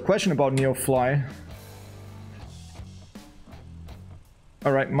 This is a question about Neofly.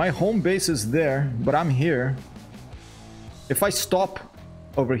 Alright, my home base is there, but I'm here. If I stop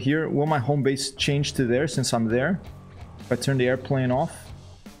over here, will my home base change to there since I'm there? If I turn the airplane off?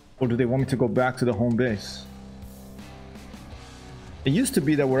 Or do they want me to go back to the home base? It used to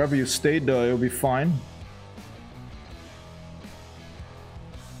be that wherever you stayed, it'll be fine.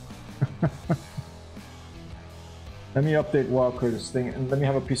 Let me update Wildcard's thing and let me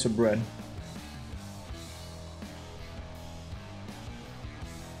have a piece of bread.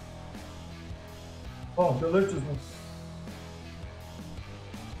 Oh, delicious.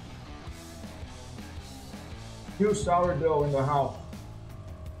 New sourdough in the house.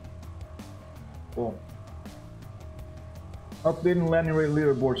 Cool. Updating landing rate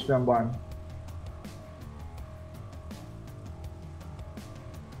leaderboard, standby.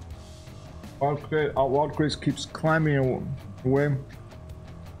 Wildcraze keeps climbing away.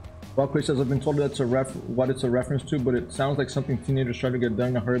 Wildcraze says, I've been told that's what it's a reference to, but it sounds like something teenagers try to get done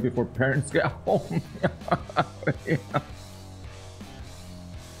in a hurry before parents get home. Yeah.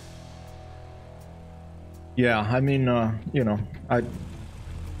 Yeah, I mean, you know,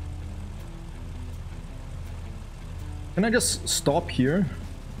 Can I just stop here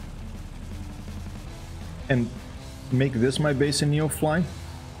and make this my base in Neofly?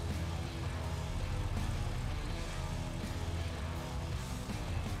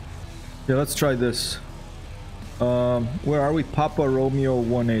 Yeah, let's try this. Where are we? Papa Romeo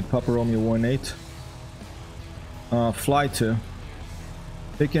 18. Papa Romeo 18. Fly to.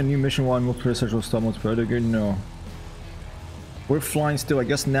 Taking a new mission while multiplayer sexual stop multiplayer. No. We're flying still. I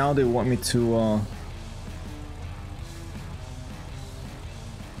guess now they want me to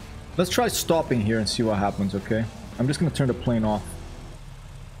let's try stopping here and see what happens, okay? I'm just gonna turn the plane off.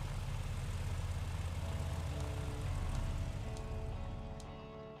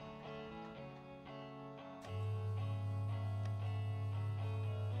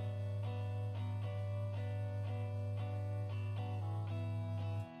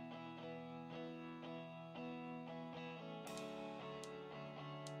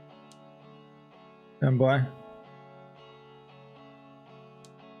 Stand by.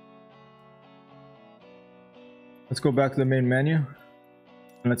 Let's go back to the main menu and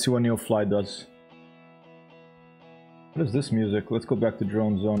let's see what Neofly does. What is this music? Let's go back to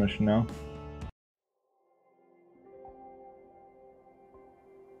drone zone-ish now.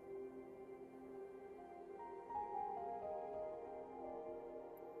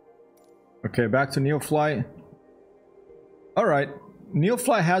 Okay, back to Neofly. Alright,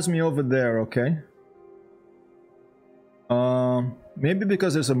 Neofly has me over there, okay. Maybe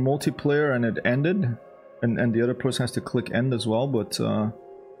because there's a multiplayer and it ended. And the other person has to click end as well, but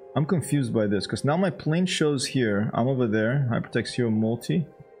I'm confused by this because now my plane shows here. I'm over there. Hypertext Hero Multi.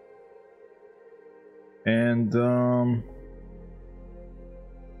 And the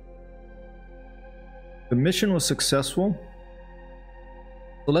mission was successful.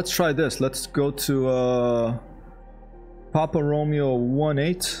 So let's try this. Let's go to Papa Romeo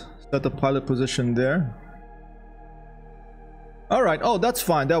 18. Set the pilot position there. Alright, oh that's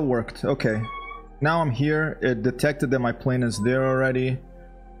fine, that worked. Okay. Now I'm here, it detected that my plane is there already.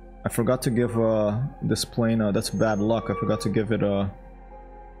 I forgot to give this plane, that's bad luck, I forgot to give it a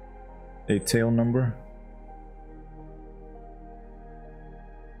tail number.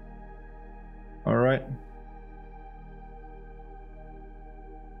 Alright.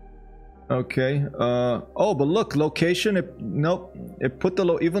 Okay, oh, but look, location, nope, it put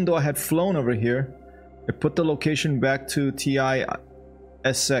the, even though I had flown over here, it put the location back to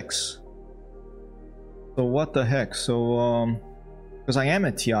TISX. So what the heck, so, because I am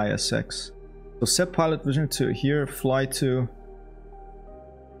at TISX. So set pilot vision to here, fly to,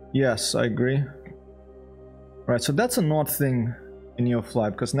 yes, I agree. Right, so that's an odd thing in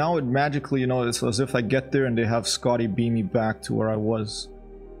Neofly, because now it magically, you know, it's as if I get there and they have Scotty beam me back to where I was,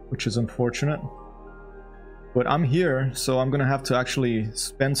 which is unfortunate. But I'm here, so I'm gonna have to actually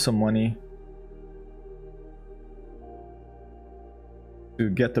spend some money to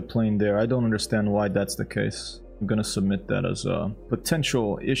get the plane there. I don't understand why that's the case. I'm gonna submit that as a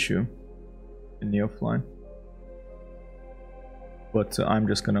potential issue in Neofly. But I'm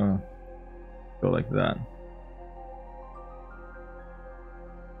just gonna go like that.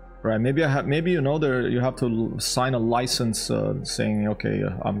 Right, maybe I have, maybe you know, there you have to sign a license saying, okay,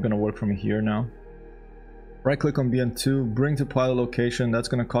 I'm gonna work from here now. Right click on BN-2, bring to pilot location. That's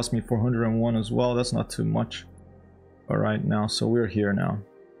gonna cost me 401 as well. That's not too much. All right, now, so we're here now.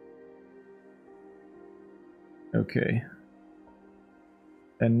 Okay.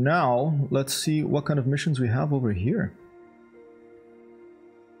 And now let's see what kind of missions we have over here.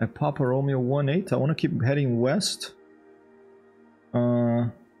 At Papa Romeo 18, I want to keep heading west.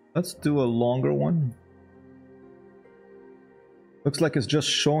 Let's do a longer one. Looks like it's just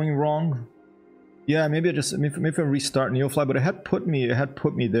showing wrong. Yeah, maybe I just maybe I restart Neofly, but it had put me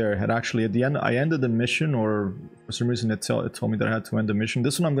there. It had actually at the end I ended the mission, or for some reason it told me that I had to end the mission.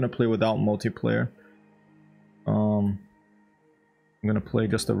 This one I'm gonna play without multiplayer. I'm gonna play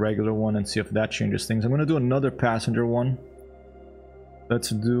just a regular one and see if that changes things. I'm gonna do another passenger one.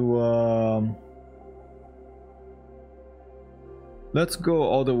 Let's do let's go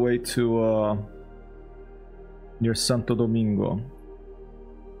all the way to near Santo Domingo.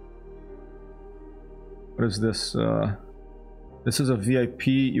 What is this? This is a VIP.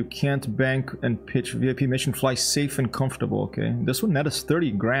 You can't bank and pitch. VIP mission, fly safe and comfortable. Okay, this one net is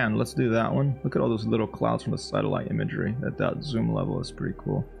 30 grand. Let's do that one. Look at all those little clouds from the satellite imagery at that zoom level. It's pretty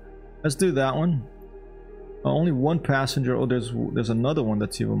cool. Let's do that one. Only one passenger. Oh, there's another one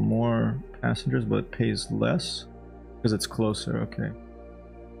that's even more passengers, but it pays less because it's closer. Okay.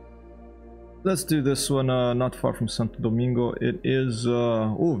 Let's do this one. Not far from Santo Domingo. It is.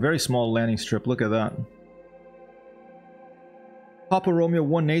 Oh, very small landing strip. Look at that. Papa Romeo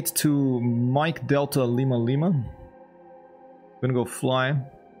 18 to Mike Delta Lima Lima. I'm gonna go fly.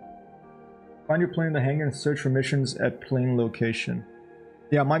 Find your plane in the hangar and search for missions at plane location.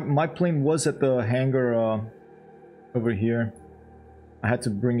 Yeah, my plane was at the hangar over here. I had to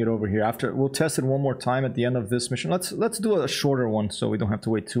bring it over here. After we'll test it one more time at the end of this mission. Let's do a shorter one so we don't have to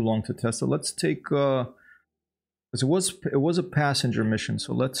wait too long to test it. Let's take because it was a passenger mission,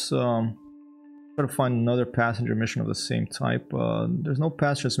 so let's try to find another passenger mission of the same type. There's no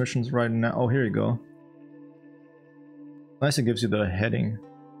passenger missions right now. Oh, here you go. Nice, it gives you the heading.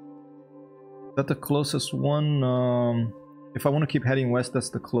 Is that the closest one? If I want to keep heading west, that's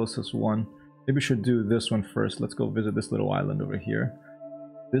the closest one. Maybe we should do this one first. Let's go visit this little island over here.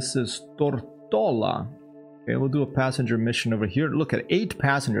 This is Tortola. Okay, we'll do a passenger mission over here. Look at 8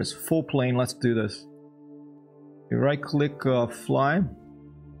 passengers, full plane. Let's do this. Okay, right click, fly.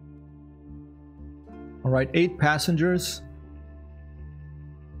 All right, 8 passengers,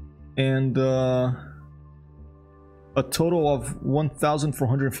 and a total of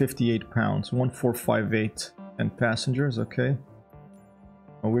 1,458 pounds, 1458, and passengers. Okay,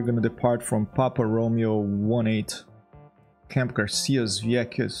 and we're gonna depart from Papa Romeo 18, Camp Garcias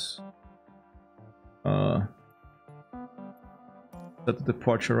Vieques. That's the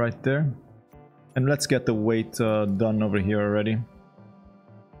departure right there, and let's get the weight done over here already.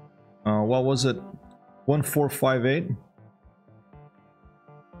 What was it? 1458.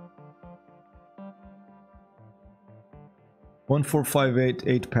 (1458),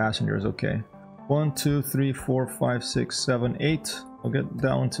 8 passengers. Okay, 1 2 3 4 5 6 7 8. I'll get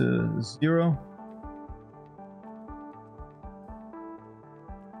down to 0.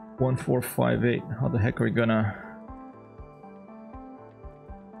 1458. How the heck are we gonna?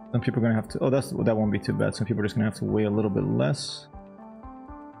 Some people are gonna have to. Oh, that won't be too bad. Some people are just gonna have to weigh a little bit less.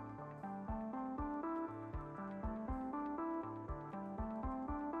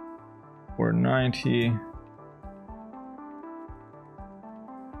 490.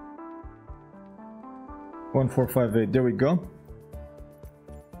 1458. There we go.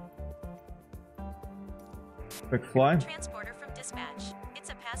 Quick fly. Transporter from dispatch. It's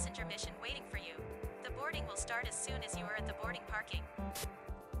a passenger mission waiting for you. The boarding will start as soon as you are at the boarding parking.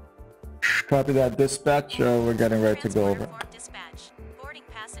 Copy that, dispatch. We're getting ready to go over. Transporter form dispatch. Boarding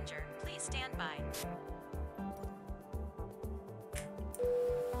passenger. Please stand by.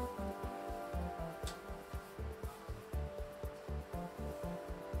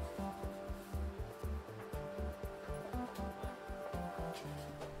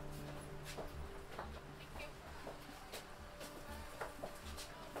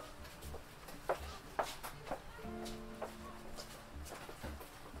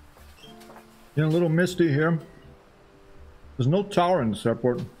 Getting a little misty here. There's no tower in this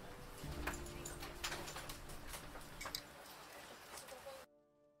airport.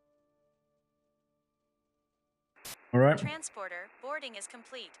 All right. Transporter, boarding is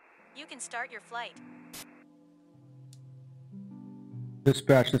complete. You can start your flight.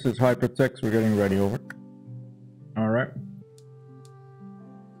 Dispatch, this is Hypertext. We're getting ready, over. All right.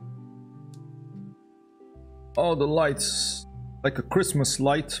 Oh, the lights. Like a Christmas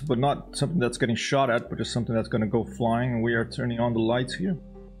light, but not something that's getting shot at, but just something that's going to go flying. And we are turning on the lights here.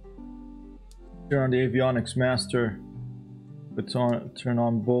 Turn on the avionics master. Turn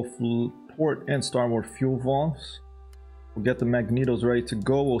on both port and starboard fuel valves. We'll get the magnetos ready to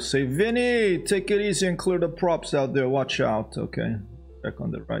go. We'll say, Vinny, take it easy and clear the props out there. Watch out. Okay. Check on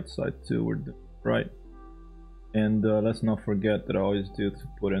the right side too. We're right. And let's not forget that I always do to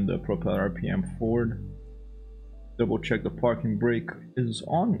put in the propeller RPM forward. Double check the parking brake is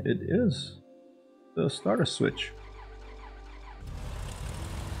on. It is. The starter switch.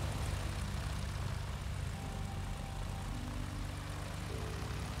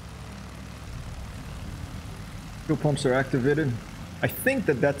 Fuel pumps are activated. I think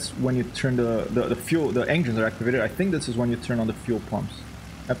that's when you turn the fuel, the engines are activated. I think this is when you turn on the fuel pumps.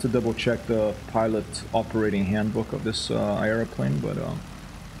 I have to double check the pilot operating handbook of this aeroplane, but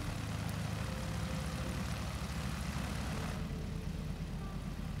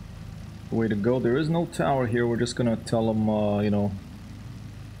way to go. There is no tower here. We're just gonna tell them, you know,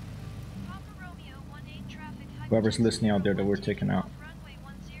 Papa Romeo 18 traffic, whoever's listening out there, that we're taking out. runway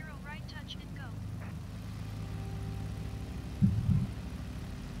 10 right touch and go.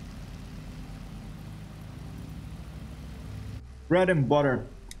 Bread and butter.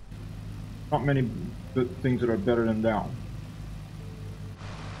 Not many things that are better than that.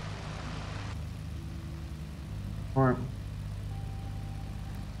 All right.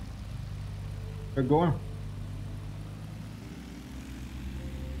 They're going.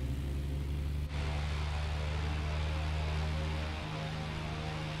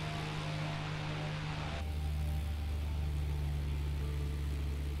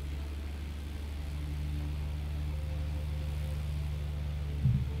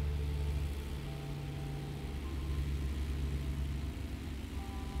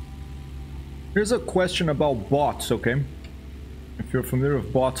 Here's a question about bots, okay? If you're familiar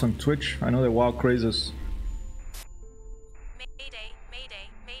with bots on Twitch, I know they're wild crazes. Mayday, mayday,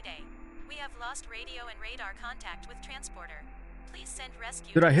 mayday. We have lost radio and radar contact with transporter. Please send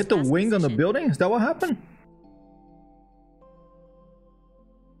rescue. Did I to hit the his wing on the position. building? Is that what happened?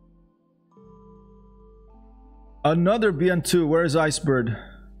 Another BN-2. Where is Icebird?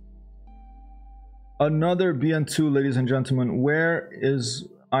 Another BN-2, ladies and gentlemen. Where is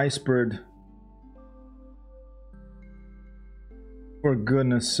Icebird? For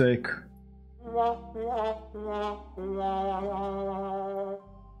goodness sake.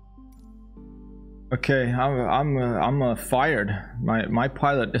 Okay, I'm fired. My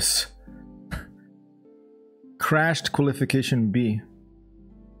pilot is crashed qualification B.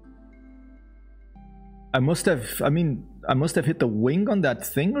 I must have hit the wing on that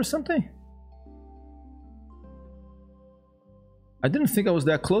thing or something. I didn't think I was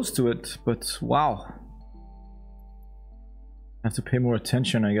that close to it, but wow. I have to pay more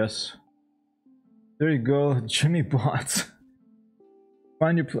attention, I guess. There you go, Jimmy Bot.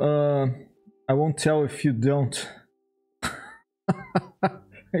 Find your I won't tell if you don't. Are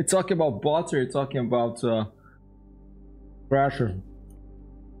you talking about bots or are you talking about crasher?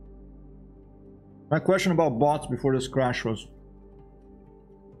 My question about bots before this crash was,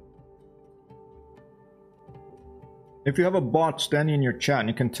 if you have a bot standing in your chat, and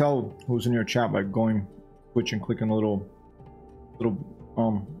you can tell who's in your chat by going Twitch and clicking a little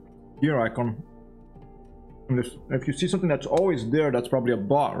gear icon. And if you see something that's always there, that's probably a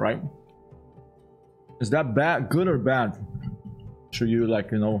bot, right? Is that bad, good or bad? Should you,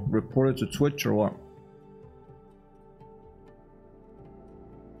 like, you know, report it to Twitch or what?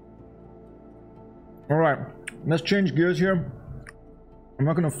 All right, let's change gears here. I'm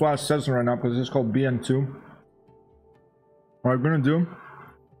not gonna fly Cessna right now because this is called BN-2. What we're gonna do...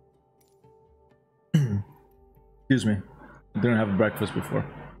 Excuse me. I didn't have breakfast before.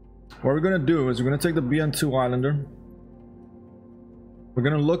 What we're gonna do is we're gonna take the BN-2 Islander. We're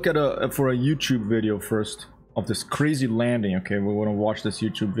gonna look at for a YouTube video first of this crazy landing, okay? We wanna watch this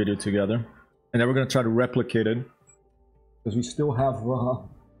YouTube video together. And then we're gonna try to replicate it. Because we still have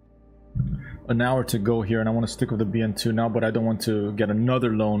an hour to go here, and I want to stick with the BN-2 now, but I don't want to get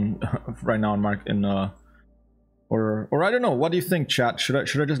another loan right now or I don't know. What do you think, chat? Should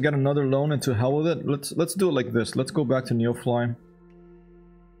I just get another loan and to hell with it? Let's do it like this. Let's go back to Neofly.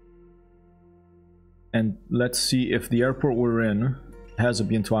 And let's see if the airport we're in has a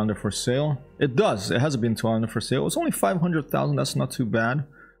BN-2 Islander for sale. It does. It has a BN-2 Islander for sale. It's only 500,000. That's not too bad.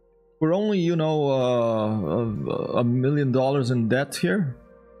 We're only, you know, $1 million in debt here.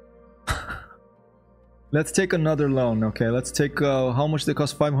 Let's take another loan, okay? Let's take, how much they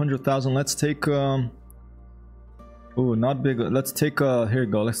cost? 500,000. Let's take, oh, not big. Let's take, here you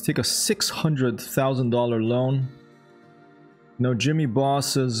go. Let's take a $600,000 loan. No, Jimmy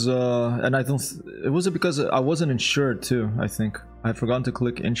Boss is, and I don't, was it because I wasn't insured too, I think. I had forgotten to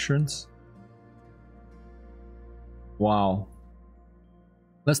click insurance. Wow.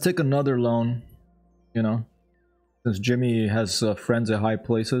 Let's take another loan, you know, since Jimmy has friends at high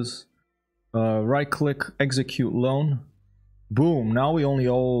places. Right click, execute loan. Boom, now we only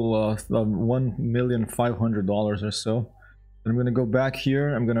owe $1,500,000 or so. And I'm gonna go back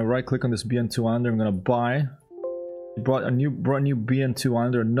here, I'm gonna right click on this BN-2 Islander, I'm gonna buy. Brought a brand new BN-2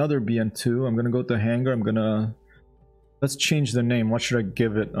 Islander, another BN-2. I'm gonna go to hangar, I'm gonna... Let's change the name, what should I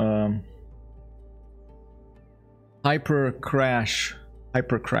give it? Hyper Crash.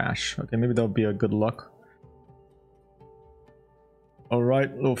 Okay, maybe that'll be a good luck.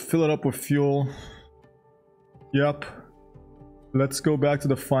 Alright, we'll fill it up with fuel. Yep. Let's go back to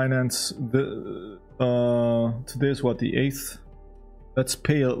the finance. Today's what, the 8th? Let's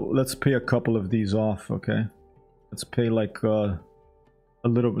pay a couple of these off, okay? Let's pay like a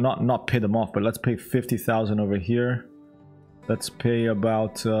little, not pay them off, but let's pay 50,000 over here. Let's pay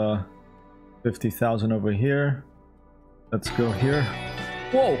about 50,000 over here. Let's go here.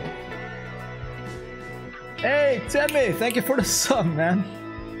 Whoa! Hey, Timmy! Thank you for the sub, man.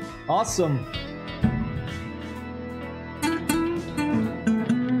 Awesome.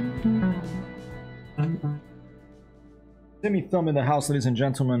 Timmy Thumb in the house, ladies and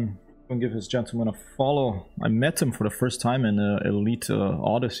gentlemen. Go and give this gentleman a follow. I met him for the first time in Elite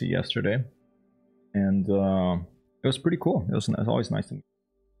Odyssey yesterday. And it was pretty cool. It was always nice to meet.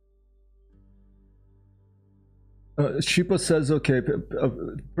 Shipa says, okay,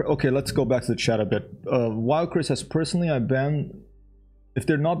 okay, let's go back to the chat a bit. Wild Chris says, personally, I ban if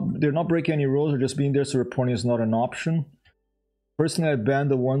they're not breaking any rules or just being there, so reporting is not an option. Personally, I ban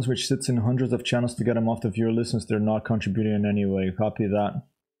the ones which sits in hundreds of channels to get them off the viewer list since they're not contributing in any way. Copy that.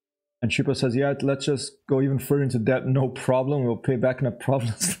 And Shipa says, yeah, let's just go even further into debt. No problem. We'll pay back in a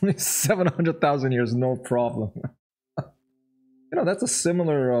problem. 700,000 years, no problem. You know, that's a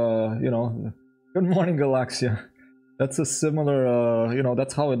similar, you know, good morning, Galaxia. That's a similar, you know,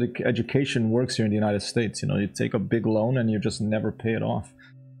 that's how education works here in the United States. You know, you take a big loan and you just never pay it off.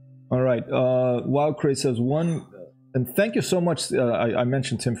 All right. Wild Craze says one, and thank you so much. I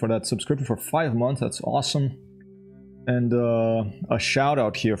mentioned Tim for that subscription for 5 months. That's awesome. And a shout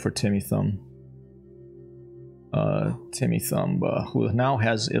out here for Timmy Thumb. Timmy Thumb, who now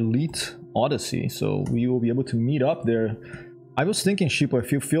has Elite Odyssey. So we will be able to meet up there. I was thinking, Sheepa,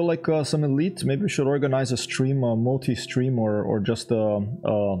 if you feel like some Elite, maybe we should organize a stream, multi-stream, or just a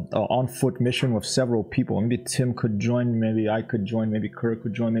on-foot mission with several people. Maybe Tim could join, maybe I could join, maybe Kirk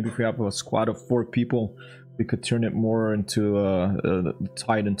could join. Maybe if we have a squad of 4 people, we could turn it more into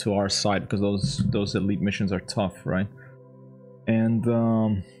tied into our side, because those Elite missions are tough, right? And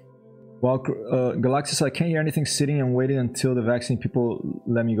well, Galaxis, I can't hear anything sitting and waiting until the vaccine people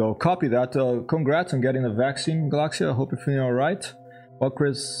let me go. Copy that. Congrats on getting the vaccine, Galaxia. I hope you're feeling alright. Well,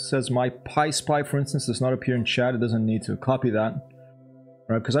 Chris says my Pi Spy, for instance, does not appear in chat. It doesn't need to. Copy that.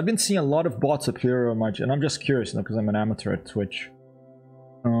 Right, because I've been seeing a lot of bots up here, and I'm just curious, you know, because I'm an amateur at Twitch.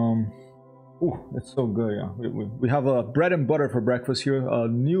 Ooh, it's so good, yeah. We have bread and butter for breakfast here.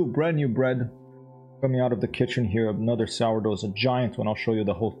 Brand new bread coming out of the kitchen here. Another sourdough, is a giant one. I'll show you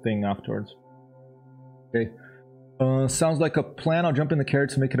the whole thing afterwards. Okay. Sounds like a plan. I'll jump in the carrot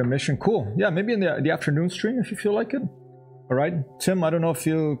to make it a mission. Cool. Yeah, maybe in the afternoon stream if you feel like it. All right, Tim. I don't know if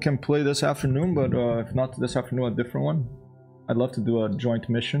you can play this afternoon, but if not this afternoon, a different one. I'd love to do a joint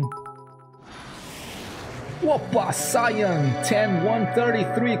mission. Whoppa, Cyan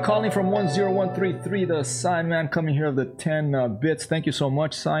 10133 calling from 10133. The Cyan man coming here of the 10 bits. Thank you so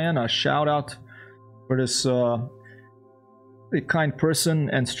much, Cyan. A shout out for this a kind person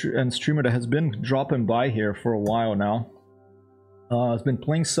and streamer that has been dropping by here for a while now. Has been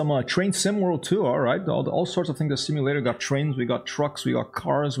playing some Train Sim World too. All right, all sorts of things. The simulator got trains, we got trucks, we got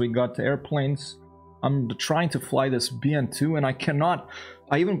cars, we got airplanes. I'm trying to fly this BN-2 and I cannot.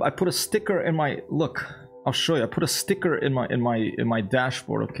 I put a sticker in my look. I'll show you. I put a sticker in my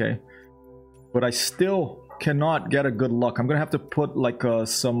dashboard, okay, but I still cannot get a good luck. I'm gonna have to put like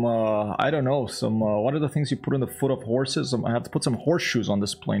some I don't know, some what are the things you put in the foot of horses? I have to put some horseshoes on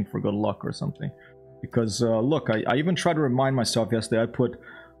this plane for good luck or something. Because look, I even tried to remind myself yesterday. I put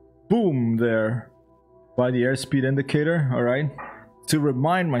boom there by the airspeed indicator, all right, to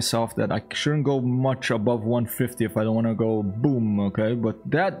remind myself that I shouldn't go much above 150 if I don't want to go boom, okay? But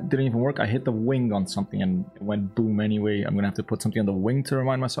that didn't even work. I hit the wing on something and it went boom anyway. I'm gonna have to put something on the wing to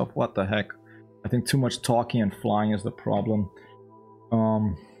remind myself. What the heck? I think too much talking and flying is the problem.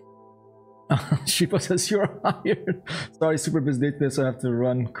 Shipa says you're hired. Sorry, super busy day today, so I have to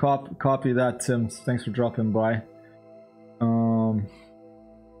run. Copy that, Tim. Thanks for dropping by.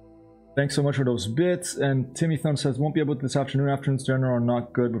 Thanks so much for those bits. And Timmy Thumb says won't be able to this afternoon. Afternoons general are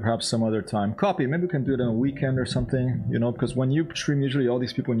not good, but perhaps some other time. Copy. Maybe we can do it on a weekend or something. You know, because when you stream, usually all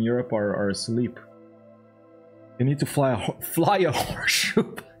these people in Europe are asleep. You need to fly a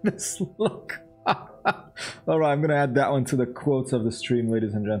horseshoe. This look. All right, I'm gonna add that one to the quotes of the stream,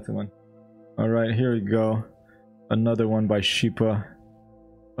 ladies and gentlemen. All right, here we go. Another one by Shipa.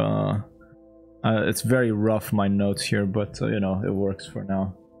 It's very rough, my notes here, but you know, it works for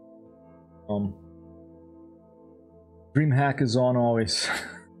now. DreamHack is on always.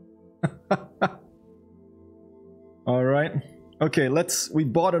 All right. Okay, we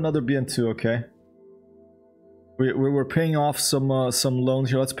bought another BN-2, okay? We were paying off some loans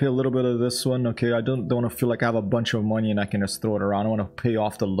here. Let's pay a little bit of this one, okay? I don't want to feel like I have a bunch of money and I can just throw it around. I want to pay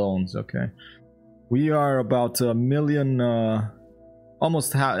off the loans, okay? We are about $1 million,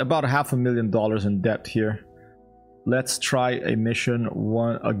 almost about $500,000 in debt here. Let's try a mission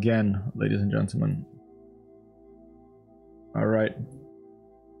one again, ladies and gentlemen. All right.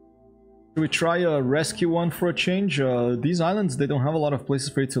 Should we try a rescue one for a change? These islands, they don't have a lot of places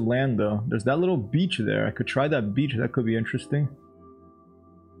for you to land though. There's that little beach there. I could try that beach. That could be interesting.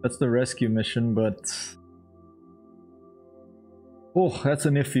 That's the rescue mission, but... oh, that's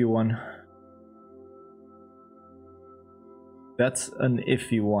an iffy one. That's an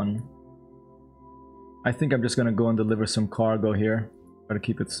iffy one. I think I'm just gonna go and deliver some cargo here. Try to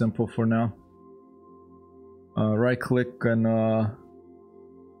keep it simple for now. Right click and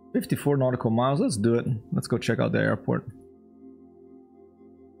 54 nautical miles. Let's do it. Let's go check out the airport.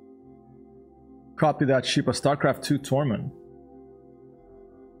 Copy that, Shipa. StarCraft 2 Torment.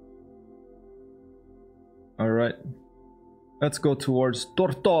 Alright. Let's go towards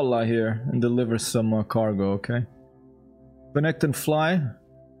Tortola here and deliver some cargo, okay? Connect and fly.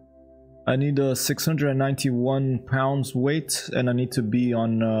 I need 691 pounds weight and I need to be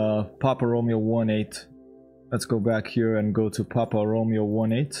on Papa Romeo 18. Let's go back here and go to Papa Romeo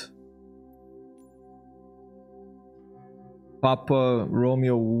 18. Papa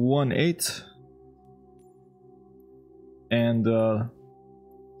Romeo 18. And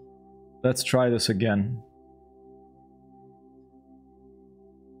let's try this again.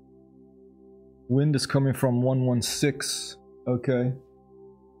 Wind is coming from 116. Okay.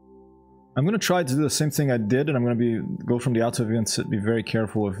 I'm gonna try to do the same thing I did, and I'm gonna go from the outside view and be very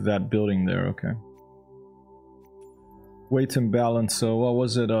careful with that building there. Okay. Weight and balance. So what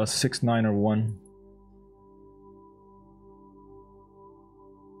was it? 6, 9, or 1?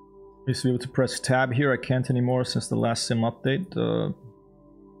 Used to be able to press tab here. I can't anymore since the last sim update.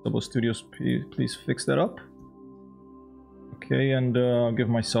 Double Studios, please fix that up. Okay, and I'll give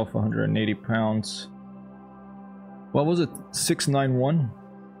myself 180 pounds. What was it? 691.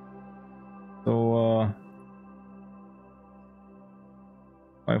 So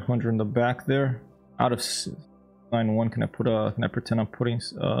 500 in the back there. Out of 91, can I pretend I'm putting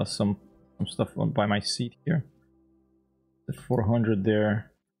some stuff on by my seat here? 400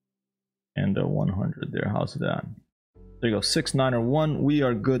 there and 100 there. How's that? There you go. 6, 9, or 1. We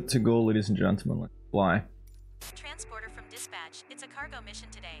are good to go, ladies and gentlemen. Let's fly. Transporter from dispatch. It's a cargo mission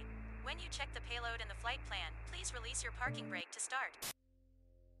today. When you check the payload and the flight plan, please release your parking brake to start.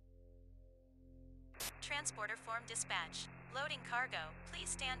 Transporter form dispatch. Loading cargo. Please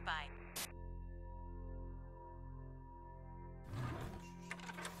stand by.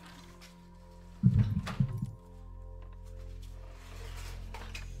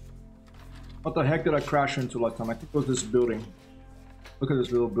 What the heck did I crash into last time? I think it was this building. Look at this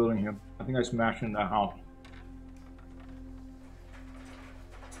little building here. I think I smashed in that house.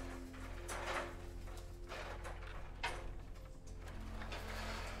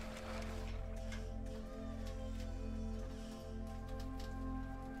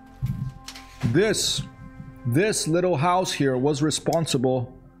 This little house here was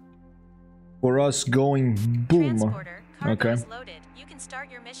responsible for us going boom. Transporter, cargo Okay. is loaded. You can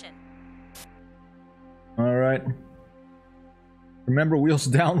start your mission. All right. Remember, wheels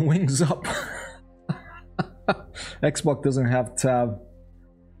down, wings up. Xbox doesn't have tab.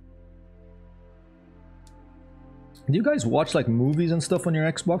 Do you guys watch like movies and stuff on your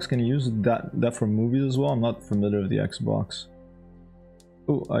Xbox? Can you use that for movies as well? I'm not familiar with the Xbox.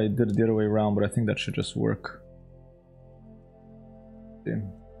 Oh, I did it the other way around, but I think that should just work. I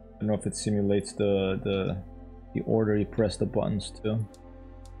don't know if it simulates the order you press the buttons to.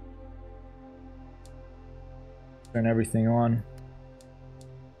 Turn everything on.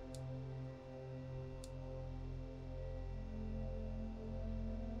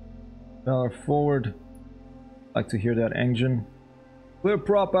 Valor forward. Like to hear that engine. Clear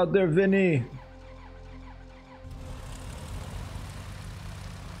prop out there, Vinny.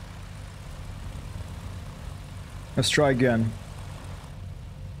 Let's try again.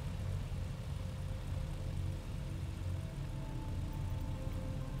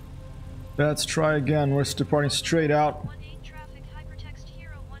 Let's try again. We're departing straight out. 18 traffic, hypertext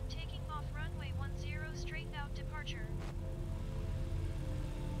Hero 1 taking off runway 10 straight out departure.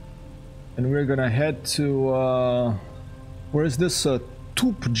 And we're gonna head to, where is this?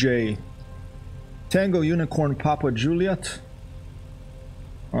 Toop J. Tango Unicorn Papa Juliet.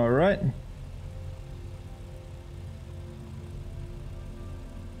 Alright.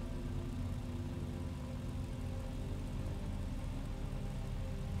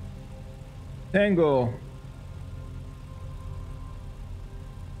 Tango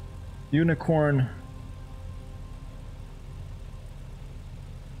Unicorn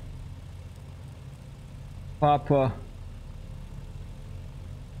Papa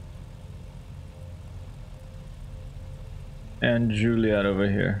and Juliet over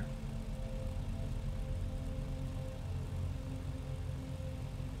here.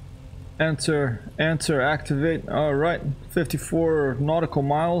 Enter, activate. All right, 54 nautical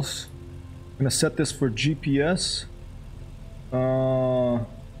miles. I'm gonna set this for GPS.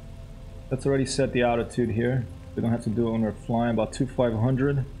 Let's already set the altitude here. We don't have to do it when we're flying. About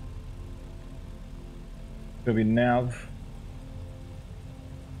 2500. Gonna be nav.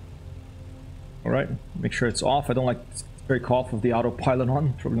 All right, make sure it's off. I don't like to take off with the autopilot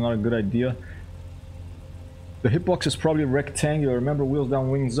on. Probably not a good idea. The hitbox is probably rectangular. Remember, wheels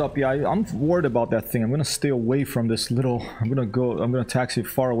down, wings up. Yeah, I'm worried about that thing. I'm gonna stay away from this little. I'm gonna taxi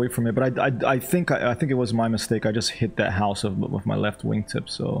far away from it. But I think it was my mistake. I just hit that house with my left wingtip.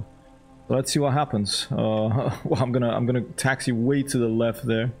 So let's see what happens. Well, I'm gonna taxi way to the left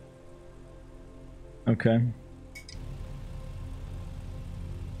there. Okay.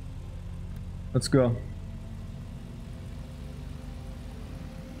 Let's go.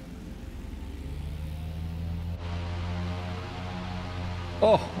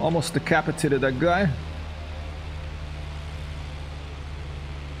 Oh, almost decapitated that guy.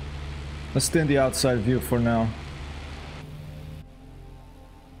 Let's stay in the outside view for now.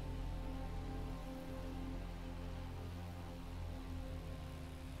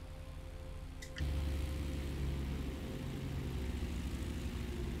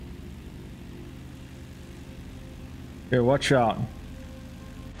 Here, watch out.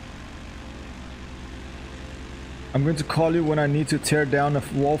 I'm going to call you when I need to tear down a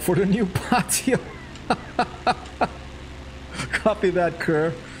wall for the new patio. Copy that,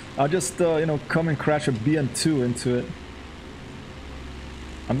 Kerr. I'll just, you know, come and crash a BN-2 into it.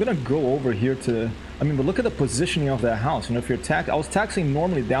 I'm gonna go over here to... I mean, but look at the positioning of that house. You know, if you're I was taxiing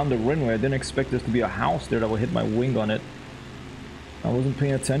normally down the runway. I didn't expect there to be a house there that would hit my wing on it. I wasn't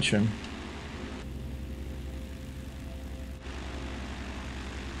paying attention.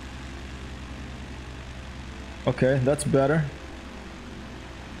 Okay, that's better.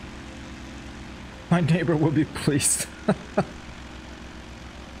 My neighbor will be pleased.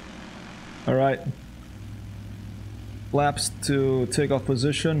 All right. Flaps to take off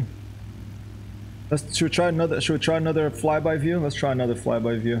position. Should we try another flyby view? Let's try another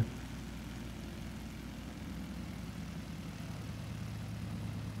flyby view.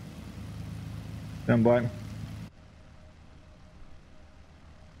 Stand by.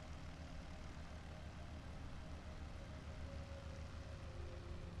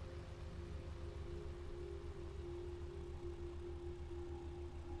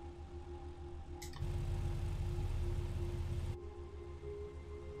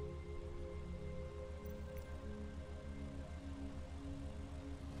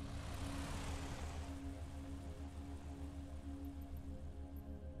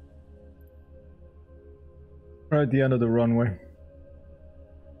 Right at the end of the runway.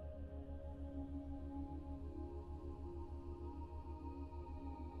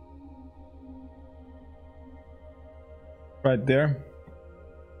 Right there.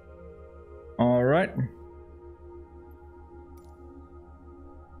 All right.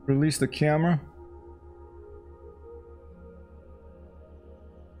 Release the camera.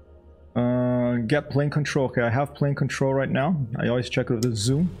 Get plane control. Okay, I have plane control right now. I always check with the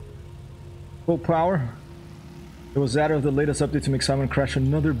zoom. Full power. It was added with the latest update to make Simon crash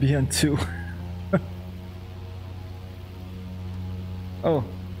another BN-2. Oh,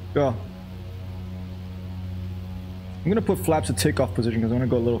 go. I'm gonna put flaps at takeoff position because I'm gonna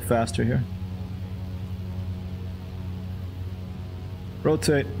go a little faster here.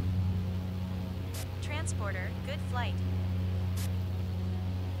 Rotate. Transporter, good flight.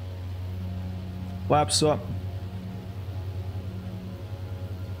 Flaps up.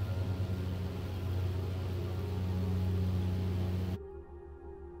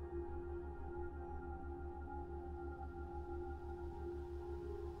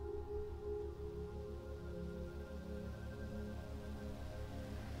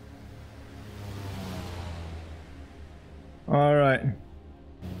 All right.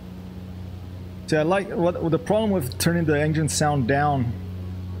 See, I like what the problem with turning the engine sound down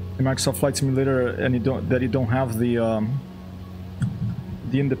in Microsoft Flight Simulator, and you don't have the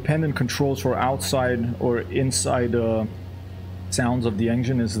independent controls for outside or inside sounds of the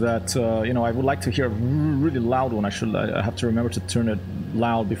engine, is that you know, I would like to hear a really loud one. I have to remember to turn it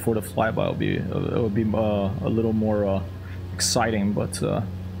loud before the flyby. It'll be a little more exciting, but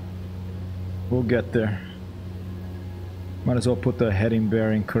we'll get there. Might as well put the heading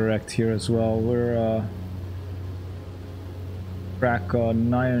bearing correct here as well. We're track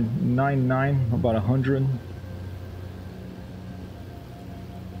 999, about 100.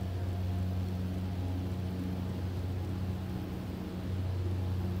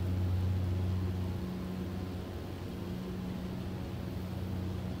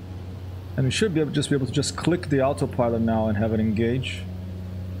 And we should be able to just click the autopilot now and have it engage.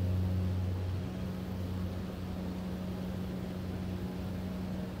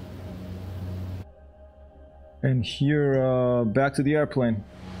 And here, back to the airplane.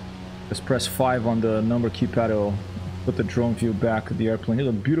 Just press 5 on the number keypad, it'll put the drone view back at the airplane. Here's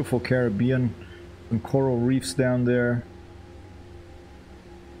a beautiful Caribbean, some coral reefs down there.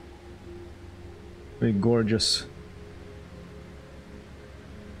 Very gorgeous.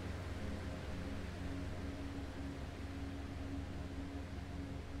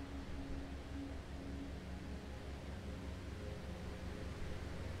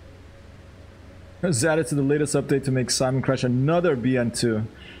 It's added to the latest update to make Simon crash another BN-2.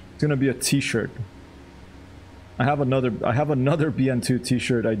 It's gonna be a t-shirt. I have another BN-2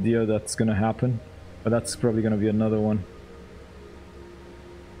 t-shirt idea that's gonna happen, but that's probably gonna be another one.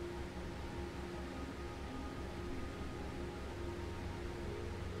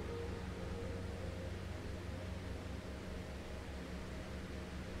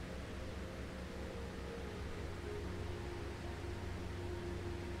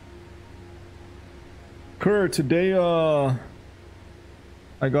 Kerr, today I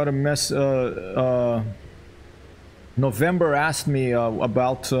got a mess. November asked me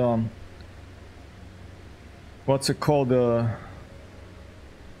about what's it called, the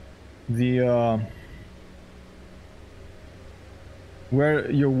where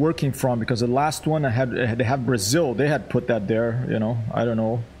you're working from, because the last one they had Brazil. They had put that there, you know. I don't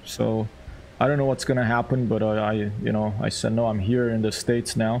know, so I don't know what's gonna happen, but I said no, I'm here in the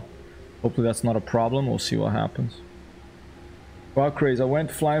States now. Hopefully that's not a problem. We'll see what happens. Wow, crazy. I went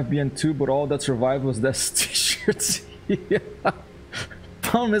flying with BN-2, but all that survived was that t-shirts. Yeah.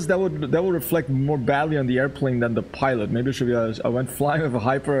 Problem is that would reflect more badly on the airplane than the pilot. Maybe it should be I went flying with a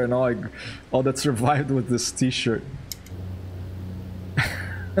Hyper and all that survived was this t-shirt.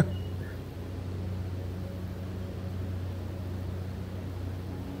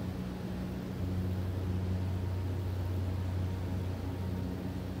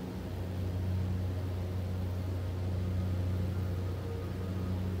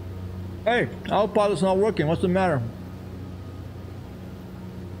 Hey, autopilot's not working. What's the matter?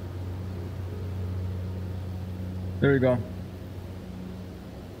 There you go.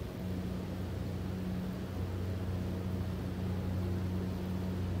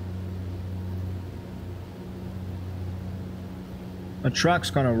 The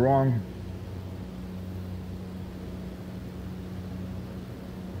track's kind of wrong.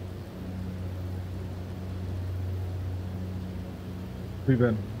 Pretty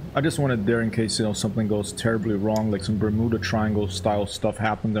bad. I just wanted there in case, you know, something goes terribly wrong, like some Bermuda Triangle style stuff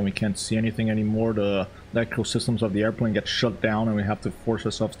happens and we can't see anything anymore. The electrical systems of the airplane get shut down and we have to force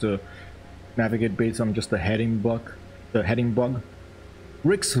ourselves to navigate based on just the heading bug.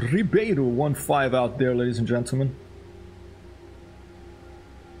 Rix Ribeiro 15 out there, ladies and gentlemen.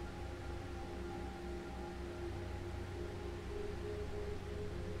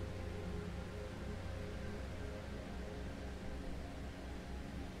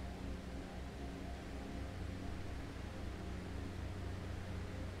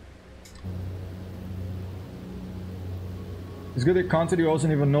 It's good that Conti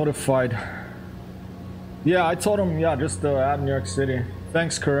wasn't even notified. Yeah, I told him, yeah, just at New York City.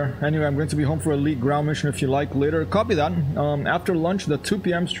 Thanks, Kerr. Anyway, I'm going to be home for a elite ground mission if you like later. Copy that. After lunch, the 2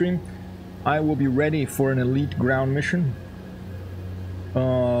 p.m. stream, I will be ready for an elite ground mission.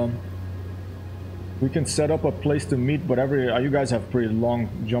 We can set up a place to meet, but you guys have pretty long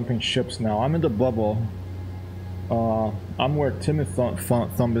jumping ships now. I'm in the bubble. I'm where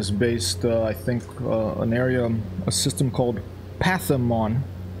Thumb is based. I think an area, a system called Pathamon.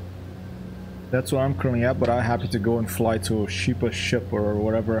 That's where I'm currently at, but I'm happy to go and fly to a Sheepa ship or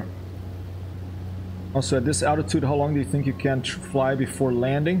whatever. Also, at this altitude, how long do you think you can fly before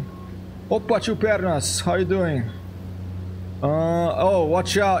landing? Opa, chupernas! How you doing? Oh,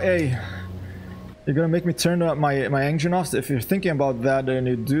 watch out, hey! You're gonna make me turn my engine off? If you're thinking about that and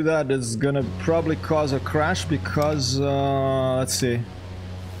you do that, it's gonna probably cause a crash because, let's see.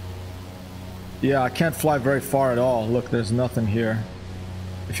 Yeah, I can't fly very far at all. Look, there's nothing here.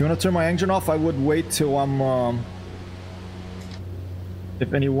 If you want to turn my engine off, I would wait till I'm,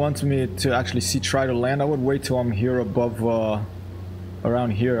 if anyone wants me to actually try to land, I would wait till I'm here above,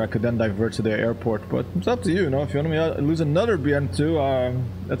 around here. I could then divert to the airport, but it's up to you, you know? If you want me to lose another BN-2,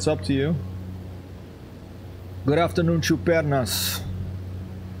 that's up to you. Good afternoon, Chupernas.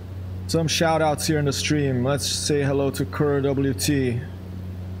 Some shout-outs here in the stream. Let's say hello to Kerr WT.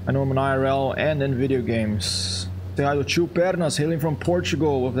 I know him in IRL and in video games. Say hi to Chupernas, hailing from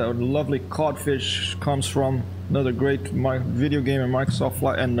Portugal, with that lovely codfish comes from. Another great video game and Microsoft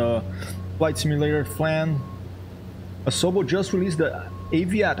Flight Simulator fan. Asobo just released the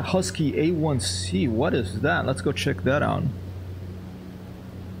Aviat Husky A1C. What is that? Let's go check that out.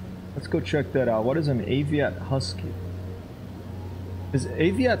 Let's go check that out. What is an Aviat Husky?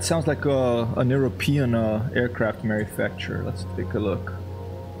 Aviat sounds like an European aircraft manufacturer. Let's take a look.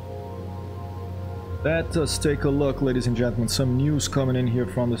 Let us take a look, ladies and gentlemen. Some news coming in here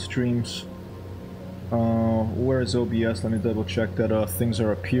from the streams. Where is OBS? Let me double check that things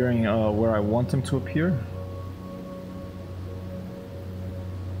are appearing where I want them to appear.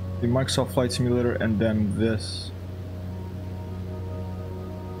 The Microsoft Flight Simulator and then this.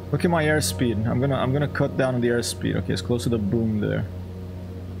 Look at my airspeed. I'm gonna cut down on the airspeed. Okay, it's close to the boom there.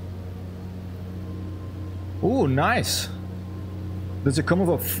 Ooh, nice. Does it come with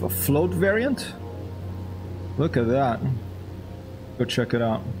a float variant? Look at that. Go check it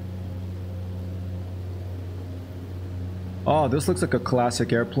out. Oh, this looks like a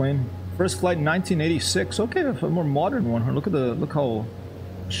classic airplane. First flight in 1986. Okay, a more modern one. Look how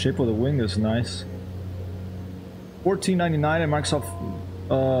the shape of the wing is nice. $14.99 at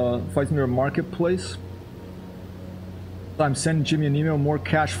Microsoft Flight Simulator Marketplace. I'm sending Jimmy an email. More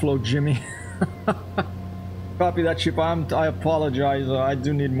cash flow, Jimmy. Copy that, ship. I apologize. I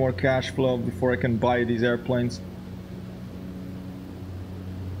do need more cash flow before I can buy these airplanes.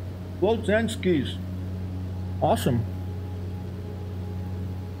 Floats and skis. Awesome.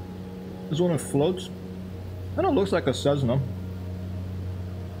 This one that floats. Kind of looks like a Cessna.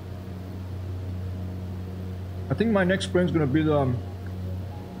 I think my next plane is going to be the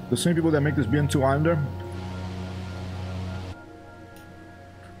same people that make this BN-2 Islander.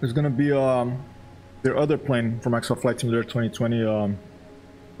 There's going to be their other plane from Microsoft Flight Simulator 2020,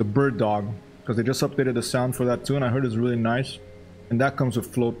 the Bird Dog, because they just updated the sound for that too, and I heard it's really nice. And that comes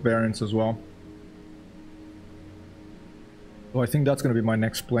with float variants as well. So I think that's going to be my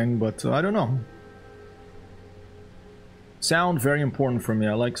next plane, but I don't know. Sound, very important for me.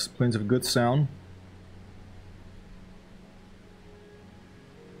 I like planes with good sound.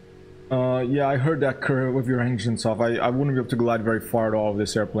 Yeah, I heard that, Kerr, with your engines off. I wouldn't be able to glide very far at all with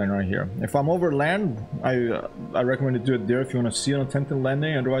this airplane right here. If I'm over land, I recommend to do it there if you want to see an attempted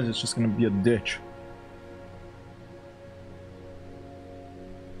landing. Otherwise, it's just going to be a ditch.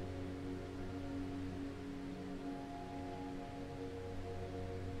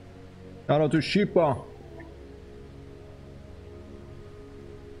 Shout out to Sheepa.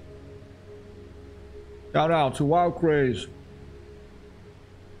 Shout out to Wild Craze.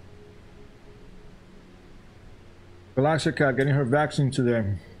 Galaxia Cat getting her vaccine today.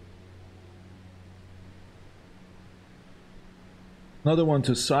 Another one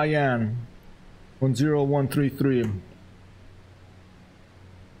to Cyan 10133.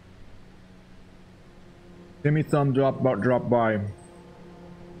 Jimmy Thumb drop by.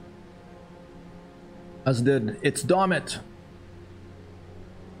 As did It's Domit.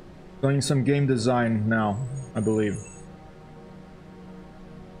 Doing some game design now, I believe.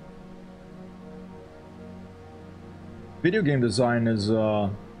 Video game design is I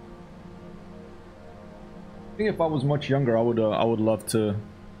think if I was much younger, I would love to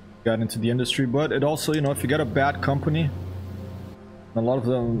get into the industry, but it also, you know, if you get a bad company, A lot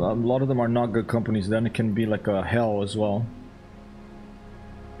of them are not good companies. Then it can be like a hell as well.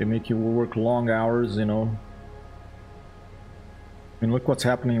 They make you work long hours, you know. I mean, look what's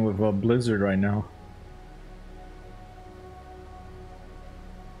happening with Blizzard right now.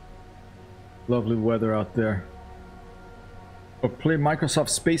 Lovely weather out there. Or play Microsoft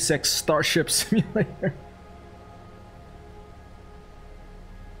SpaceX Starship Simulator.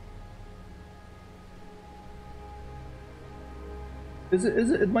 Is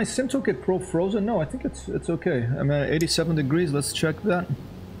it my sim toolkit Pro frozen? No, I think it's okay. I'm at 87 degrees. Let's check that.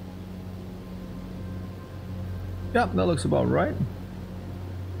 Yeah, that looks about right.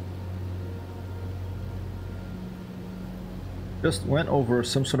 Just went over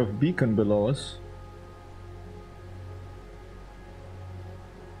some sort of beacon below us.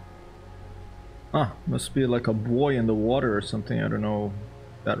 Ah, must be like a buoy in the water or something. I don't know what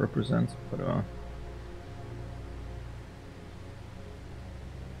that represents, but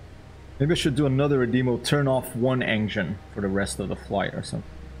maybe I should do another demo, turn off one engine for the rest of the flight or something.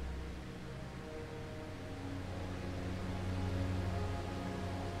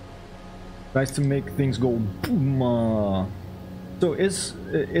 Nice to make things go boom. So is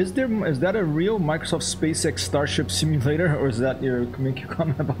that a real Microsoft SpaceX Starship Simulator, or is that your make you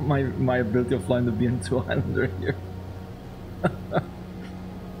comment about my ability of flying the BN-2 Islander here?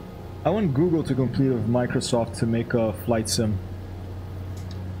 I want Google to compete with Microsoft to make a flight sim.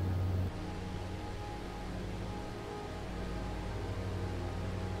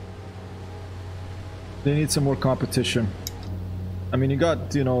 They need some more competition. I mean, you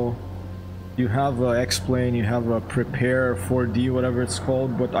got, you know, you have X-Plane, you have Prepare 4D, whatever it's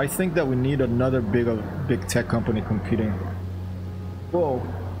called, but I think that we need another big tech company competing. Whoa.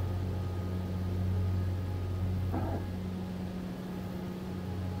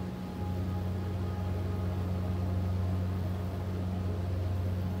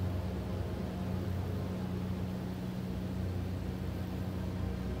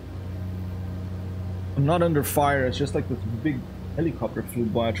 I'm not under fire, it's just like this big helicopter flew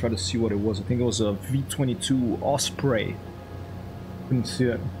by. I tried to see what it was. I think it was a V-22 Osprey. Couldn't see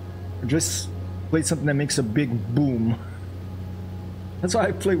it. I just played something that makes a big boom. That's why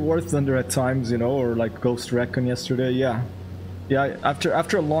I play War Thunder at times, you know, or like Ghost Recon yesterday. Yeah,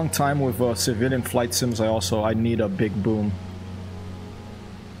 after a long time with civilian flight sims, I need a big boom.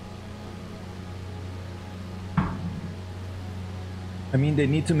 I mean, they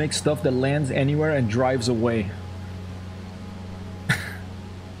need to make stuff that lands anywhere and drives away.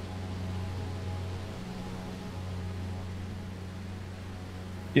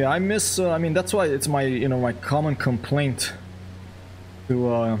 Yeah, I miss, I mean, that's why it's my, you know, my common complaint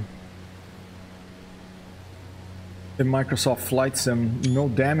to the Microsoft Flight Sim. No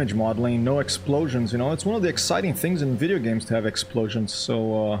damage modeling, no explosions, you know. It's one of the exciting things in video games to have explosions,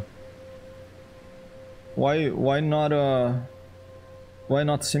 so why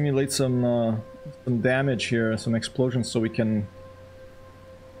not simulate some damage here, some explosions, so we can,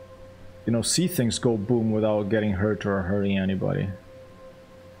 you know, see things go boom without getting hurt or hurting anybody.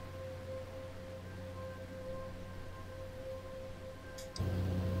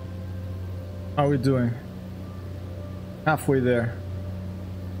 How are we doing? Halfway there.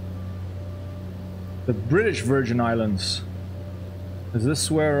 The British Virgin Islands. Is this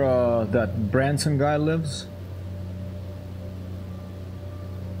where that Branson guy lives?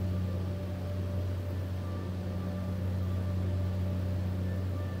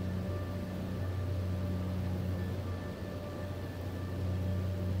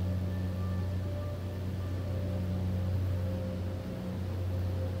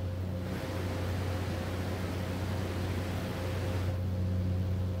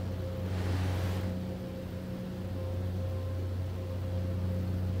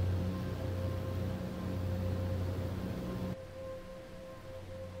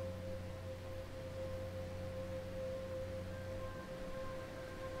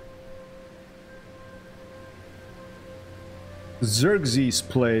 Xerxes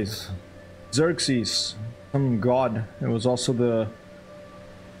plays. Xerxes, some god. It was also the...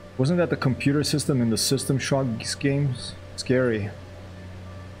 Wasn't that the computer system in the System Shock games? Scary.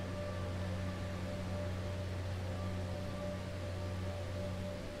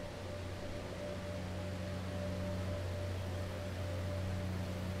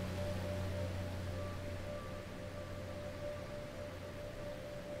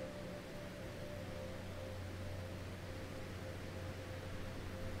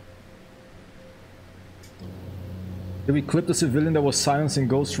 Did we clip the civilian that was silenced in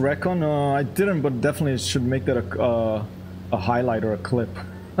Ghost Recon? I didn't, but definitely should make that a highlight or a clip.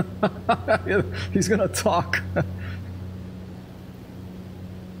 He's gonna talk.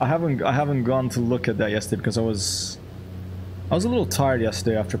 I haven't gone to look at that yesterday because I was a little tired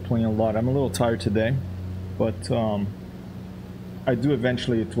yesterday after playing a lot. I'm a little tired today, but I do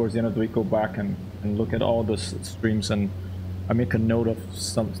eventually towards the end of the week go back and look at all the streams, and I make a note of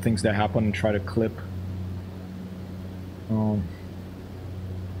some things that happen and try to clip.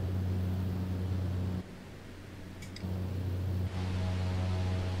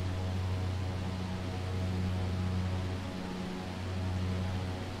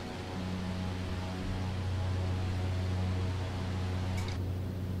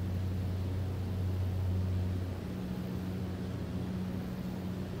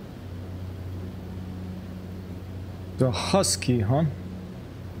 The Husky, huh?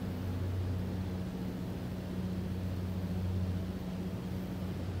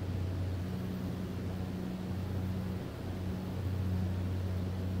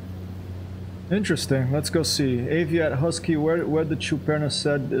 Interesting. Let's go see. Aviat Husky, where the Chuperna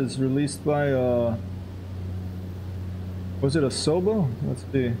said is released by was it Asobo? Let's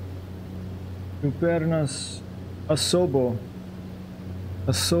see. Chupernas Asobo.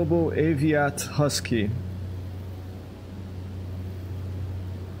 Asobo Aviat Husky.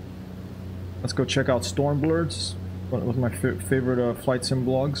 Let's go check out Stormblurds, one of my favorite flight sim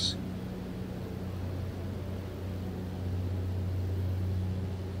blogs.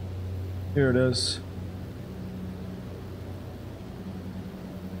 Here it is.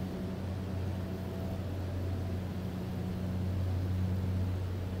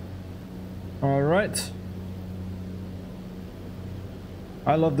 All right.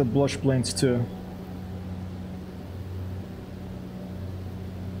 I love the blush planes too.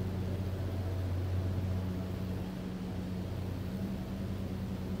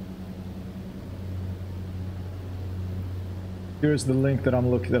 Here's the link that I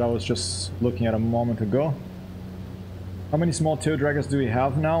was just looking at a moment ago. How many small tail draggers do we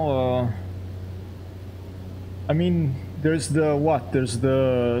have now? I mean, there's the what? There's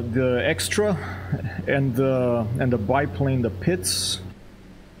the extra and the biplane, the pits.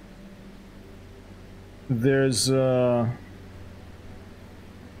 There's the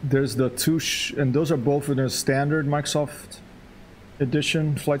two and those are both in the standard Microsoft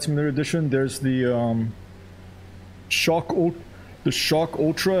edition, Flight Simulator edition. There's the Shock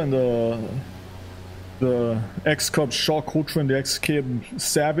Ultra and the X Cub Shock Ultra and the X Cub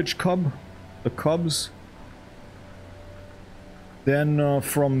Savage Cub, the Cubs. Then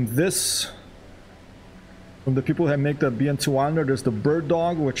from the people that make the BN-2 Islander, there's the Bird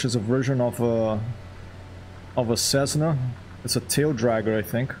Dog, which is a version of a Cessna. It's a tail dragger, I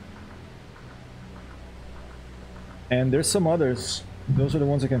think. And there's some others. Those are the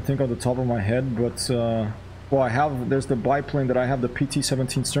ones I can think of the top of my head, but well, there's the biplane that I have, the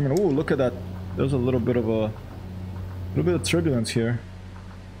PT-17 Sturman. Oh, look at that. There's a little bit of turbulence here.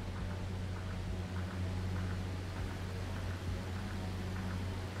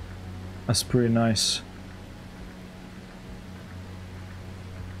 That's pretty nice.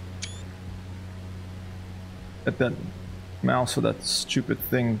 Get that mouse so that stupid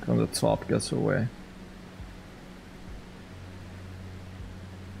thing on the top gets away.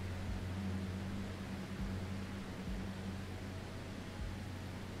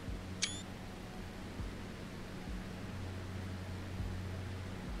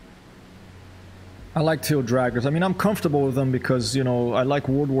 I like tail draggers. I mean, I'm comfortable with them because, you know, I like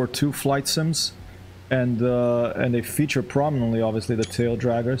World War II flight sims, and they feature prominently, obviously, the tail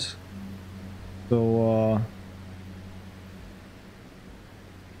draggers. So,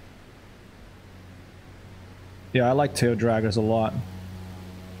 yeah, I like tail draggers a lot.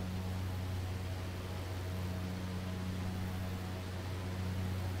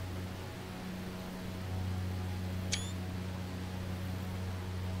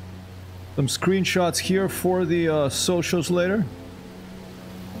 Some screenshots here for the socials later.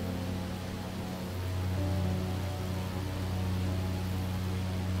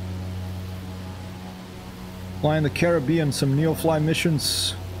 Flying the Caribbean, some Neofly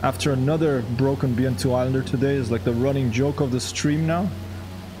missions after another broken BN-2 Islander today is like the running joke of the stream now.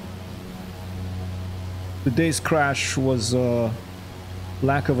 Today's crash was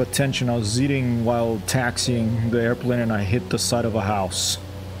lack of attention. I was eating while taxiing the airplane and I hit the side of a house.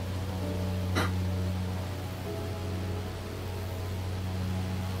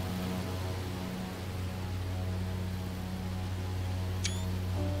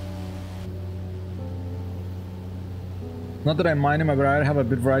 Not that I mind him, but I'd have a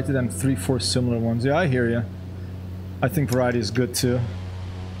bit variety than 3-4 similar ones. Yeah, I hear you. I think variety is good too.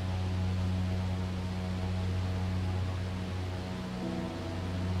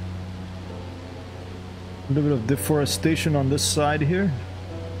 A little bit of deforestation on this side here.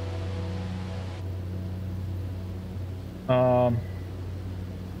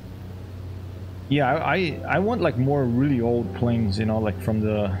 Yeah, I want like more really old planes, you know, like from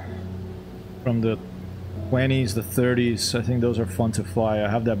the 20s, the 30s. I think those are fun to fly. I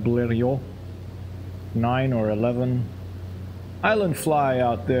have that Blériot 9 or 11 Island Fly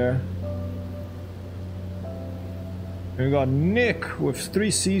out there. And we got Nick with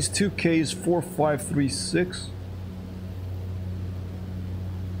 3 C's, 2 K's, 4536.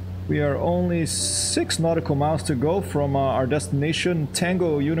 We are only 6 nautical miles to go from our destination,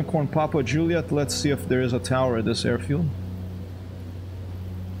 Tango Unicorn Papa Juliet. Let's see if there is a tower at this airfield.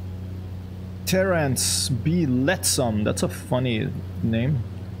 Terrence B. Letsum, that's a funny name.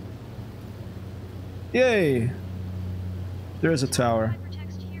 Yay! There is a tower.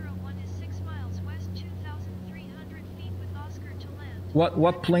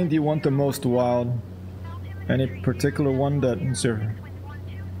 What plane do you want the most, Wild? Any particular one that... Sir?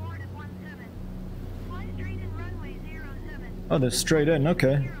 Oh, they're straight in,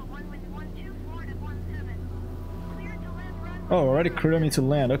 okay. Oh, already cleared me to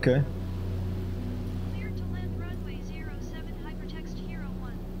land, okay.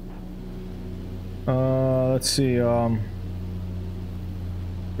 Let's see,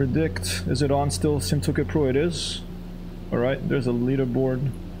 predict, is it on still? Simtoke Pro, it is. Alright, there's a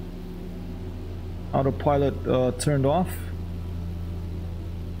leaderboard. Autopilot turned off.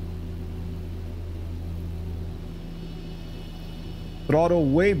 Throttle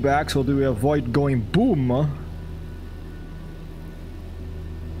way back, so do we avoid going boom?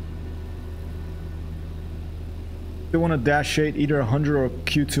 They want a dash 8, either 100 or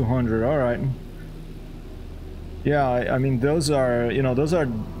Q200. Alright. Yeah, I mean those are, you know,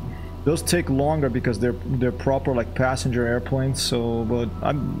 those take longer because they're proper like passenger airplanes. So, but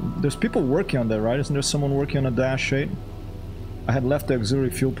there's people working on that, right? Isn't there someone working on a dash 8? I had left the auxiliary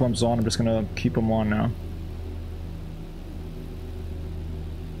fuel pumps on. I'm just gonna keep them on now.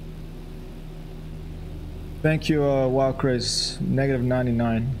 Thank you, Wild Craze. Negative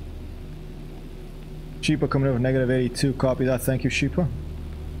 99. Sheepa coming in with negative 82. Copy that. Thank you, Sheepa.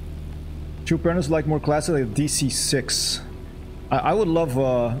 True Parents like more classic, like DC-6. I would love.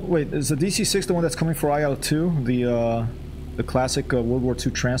 Wait, is the DC-6 the one that's coming for IL-2? The classic World War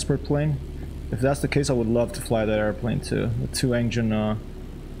II transport plane? If that's the case, I would love to fly that airplane too. The 2-engine.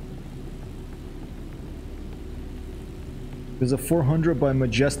 There's a 400 by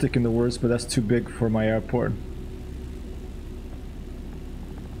Majestic in the words, but that's too big for my airport.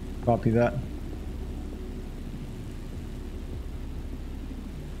 Copy that.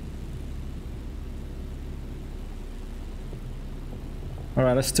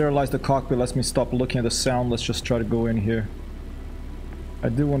 Alright, let's sterilize the cockpit. Let me stop looking at the sound. Let's just try to go in here. I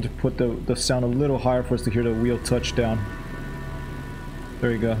do want to put the sound a little higher for us to hear the wheel touchdown.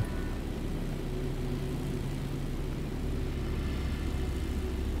 There you go.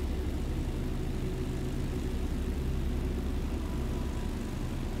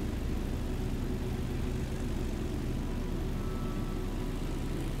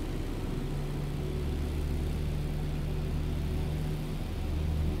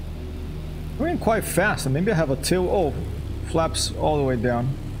 Going quite fast, and maybe I have a tail. Oh, flaps all the way down.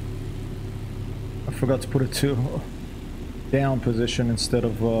 I forgot to put it to down position instead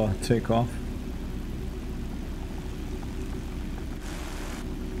of takeoff.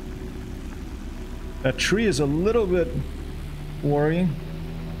 That tree is a little bit worrying.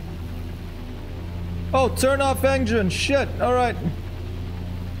 Oh, turn off engine. Shit. All right.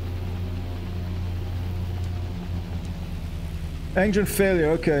 Engine failure,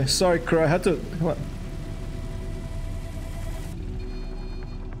 okay. Sorry, crew, I had to... What?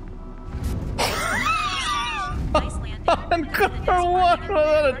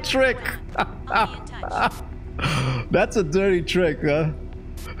 What a trick! That's a dirty trick, huh?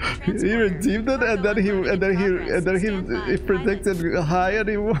 He redeemed it, and then he predicted high,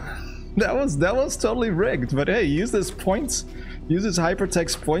 and that was totally rigged. But hey, use his points, use his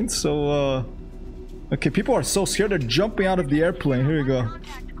hypertext points, so okay, people are so scared they're jumping out of the airplane. Here we go.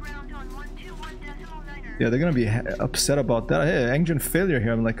 Yeah, they're gonna be upset about that. Hey, engine failure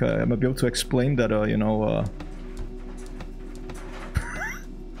here. I'm like, I'm gonna be able to explain that, you know,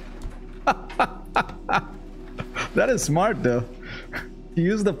 that is smart though. He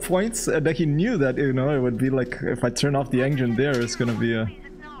used the points and then he knew that, you know, it would be like, if I turn off the engine there, it's gonna be a...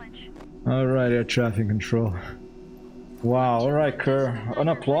 Alright, air traffic control. Wow, alright, Kerr. An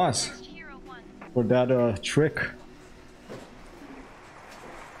applause for that trick.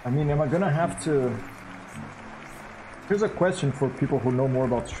 I mean, am I gonna have to... Here's a question for people who know more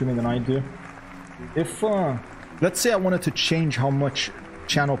about streaming than I do. If, let's say I wanted to change how much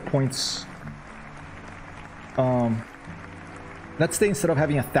channel points let's say instead of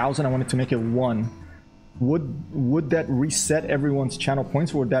having 1,000, I wanted to make it 1. Would that reset everyone's channel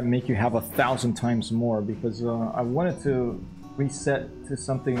points, or would that make you have 1,000 times more? Because I wanted to reset to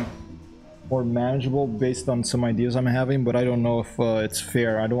something more manageable based on some ideas I'm having, but I don't know if it's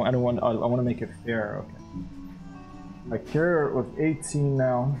fair. I want to make it fair. Okay. I carrier with 18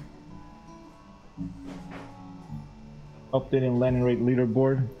 now. Updating landing rate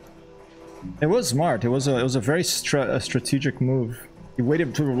leaderboard. It was smart. It was a very strategic move. He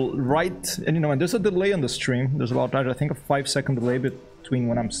waited to right, and you know, and there's a delay on the stream. There's about, I think, a 5-second delay between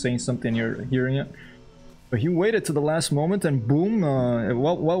when I'm saying something and you're hearing it. But he waited to the last moment, and boom!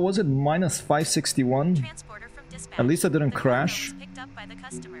 What was it? Minus 561. Transporter from dispatch. At least I didn't The crash. cargo was picked up by the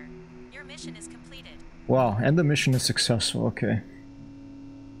customer. Your mission is completed. Wow, and the mission is successful. Okay.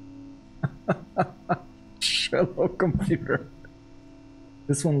 Hello, computer.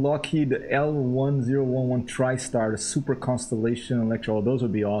 This one, Lockheed L1011 TriStar, the Super Constellation Electro. Oh, those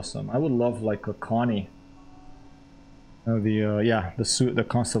would be awesome. I would love like a Connie. The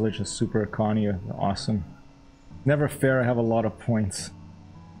Constellation Super Connie, awesome. Never fair. I have a lot of points.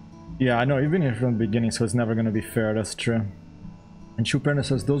 Yeah, I know. You've been here from the beginning, so it's never going to be fair. That's true. And Chuperna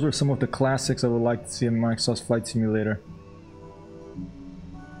says those were some of the classics I would like to see in Microsoft's Flight Simulator.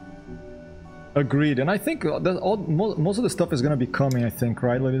 Agreed, and I think most of the stuff is going to be coming, I think,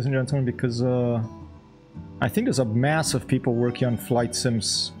 right, ladies and gentlemen, because I think there's a mass of people working on flight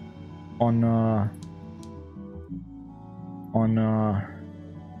sims on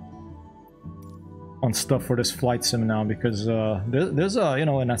stuff for this flight sim now, because there's a, you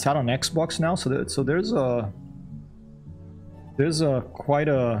know, and it's out on Xbox now, so there's a quite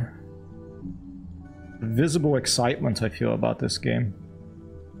a visible excitement I feel about this game.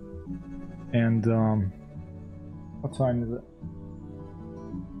 And what time is it?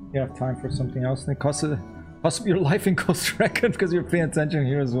 You have time for something else? And it costs your life in Costa Rica because you're paying attention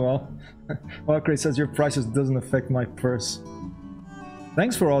here as well. Walker says your prices doesn't affect my purse.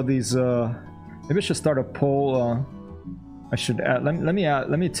 Thanks for all these. Maybe I should start a poll. I should add.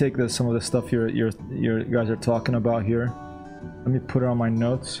 Let me take some of the stuff you guys are talking about here. Let me put it on my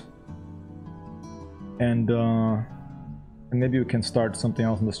notes. And maybe we can start something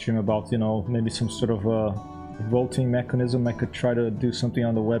else in the stream about, you know, maybe some sort of voting mechanism. I could try to do something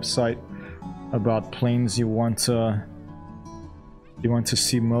on the website about planes you want to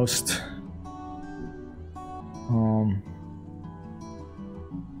see most.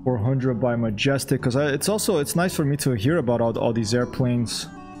 400 by Majestic, because it's nice for me to hear about all these airplanes,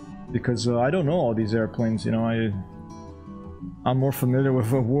 because I don't know all these airplanes. You know, I'm more familiar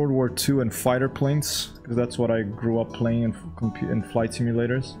with World War II and fighter planes, because that's what I grew up playing in flight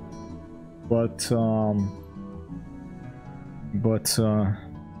simulators. But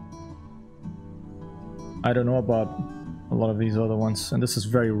I don't know about a lot of these other ones, and this is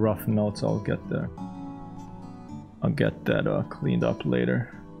very rough notes. I'll get there. I'll get that cleaned up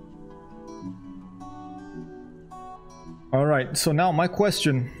later. All right, so now my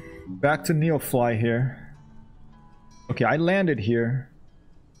question, back to Neofly here. Okay, I landed here.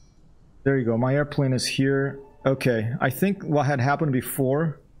 There you go, my airplane is here. Okay, I think what had happened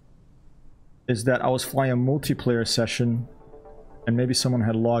before is that I was flying a multiplayer session and maybe someone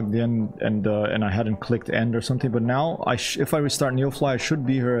had logged in and I hadn't clicked end or something, but now if I restart Neofly, I should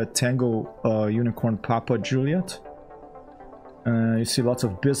be here at Tango Unicorn Papa Juliet. You see lots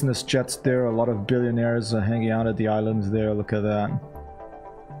of business jets there, a lot of billionaires hanging out at the islands there. Look at that. A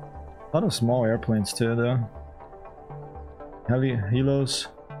lot of small airplanes too though. Heavy helos.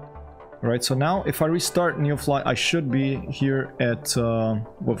 Right, so now if I restart Neofly, I should be here at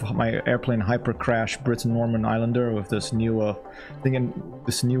with my airplane Hyper Crash Britain Norman Islander with this new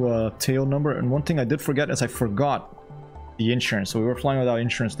tail number. And one thing I did forget is I forgot the insurance. So we were flying without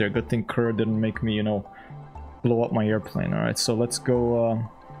insurance there. Good thing Kerr didn't make me, you know, blow up my airplane. All right, so let's go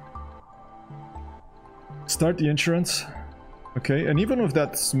start the insurance. Okay, and even with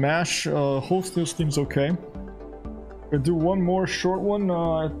that smash, whole still seems okay. We'll do one more short one.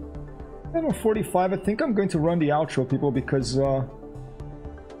 45. I think I'm going to run the outro, people, because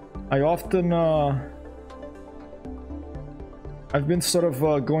I often I've been sort of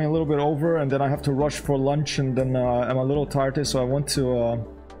going a little bit over, and then I have to rush for lunch, and then I'm a little tired, so I want to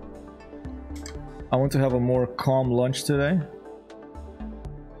have a more calm lunch today.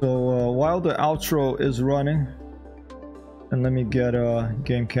 So while the outro is running, and let me get a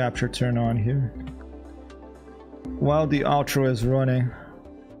game capture turned on here. While the outro is running,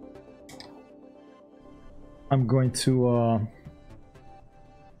 I'm going to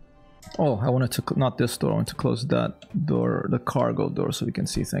oh, I wanted to not this door, I want to close that door, the cargo door, so we can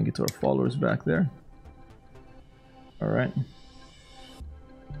see. Thank you to our followers back there. All right,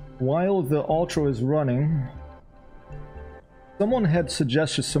 while the outro is running, someone had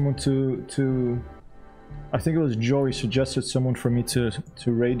suggested someone to I think it was Joey suggested someone for me to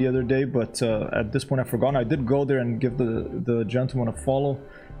raid the other day, but at this point I've forgotten. I did go there and give the gentleman a follow.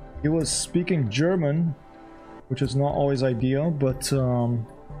 He was speaking German, which is not always ideal, but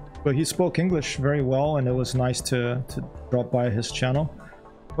he spoke English very well, and it was nice to drop by his channel.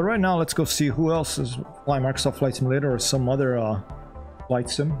 But right now, let's go see who else is flying Microsoft Flight Simulator or some other flight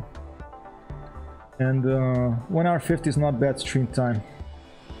sim. And 1 hour 50 is not bad stream time.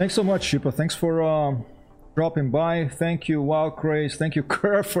 Thanks so much, Shipa. Thanks for dropping by. Thank you, Wild Craze. Thank you,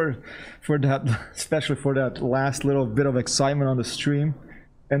 Kerr, for that, especially for that last little bit of excitement on the stream,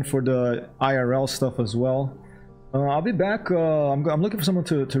 and for the IRL stuff as well. I'll be back. I'm looking for someone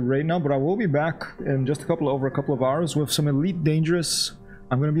to raid now, but I will be back in just over a couple of hours with some Elite Dangerous.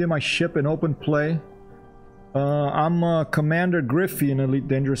 I'm going to be in my ship in open play. I'm Commander Griffey in Elite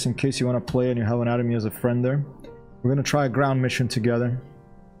Dangerous, in case you want to play and you have an enemy as a friend there. We're going to try a ground mission together.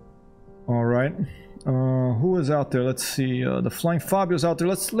 Alright. Who is out there? Let's see. The Flying Fabio's out there.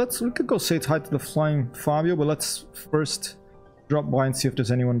 We could go say hi to the Flying Fabio, but let's first drop by and see if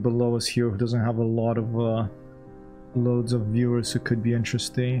there's anyone below us here who doesn't have a lot of loads of viewers who could be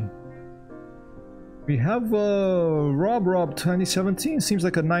interesting. We have Rob 2017. Seems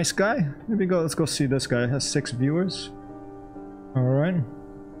like a nice guy. Maybe let's go see this guy. He has 6 viewers. Alright.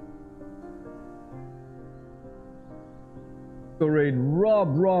 Go raid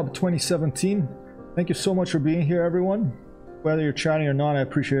Rob 2017. Thank you so much for being here, everyone. Whether you're chatting or not, I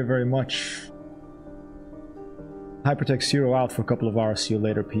appreciate it very much. Hypertext Zero out for a couple of hours. See you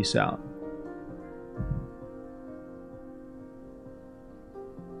later. Peace out.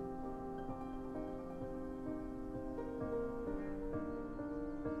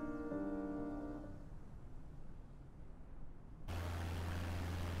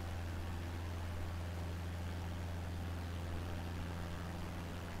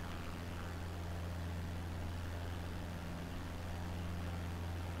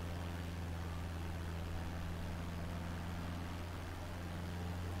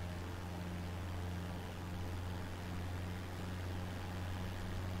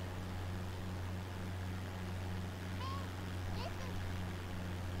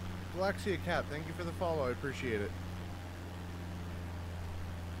 Galaxia Cat, thank you for the follow. I appreciate it.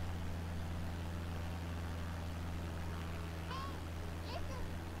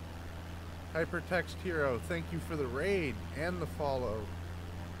 Hypertext Hero, thank you for the raid and the follow.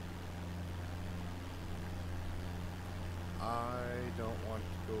 I don't want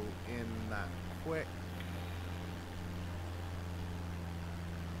to go in that quick.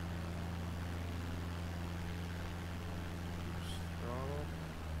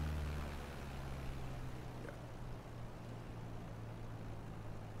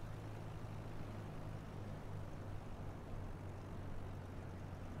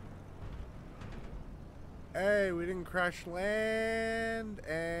 Hey, we didn't crash land,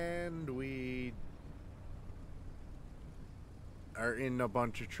 and we are in a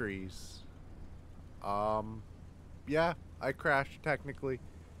bunch of trees. Yeah, I crashed technically.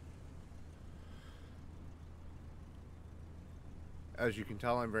 As you can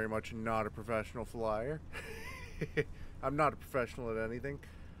tell, I'm very much not a professional flyer. I'm not a professional at anything.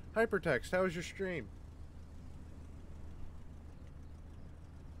 Hypertext, how was your stream?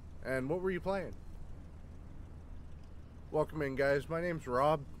 And what were you playing? Welcome in, guys. My name's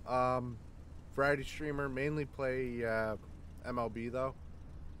Rob. Variety streamer, mainly play MLB though.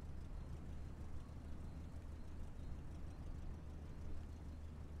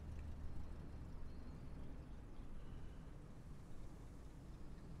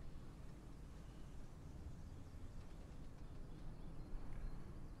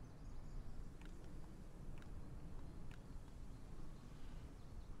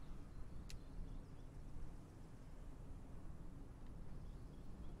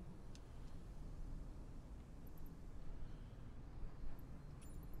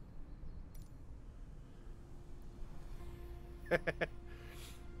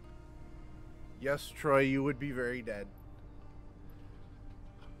 Yes, Troy, you would be very dead.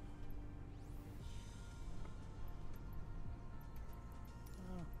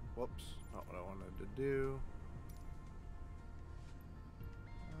 Whoops, not what I wanted to do.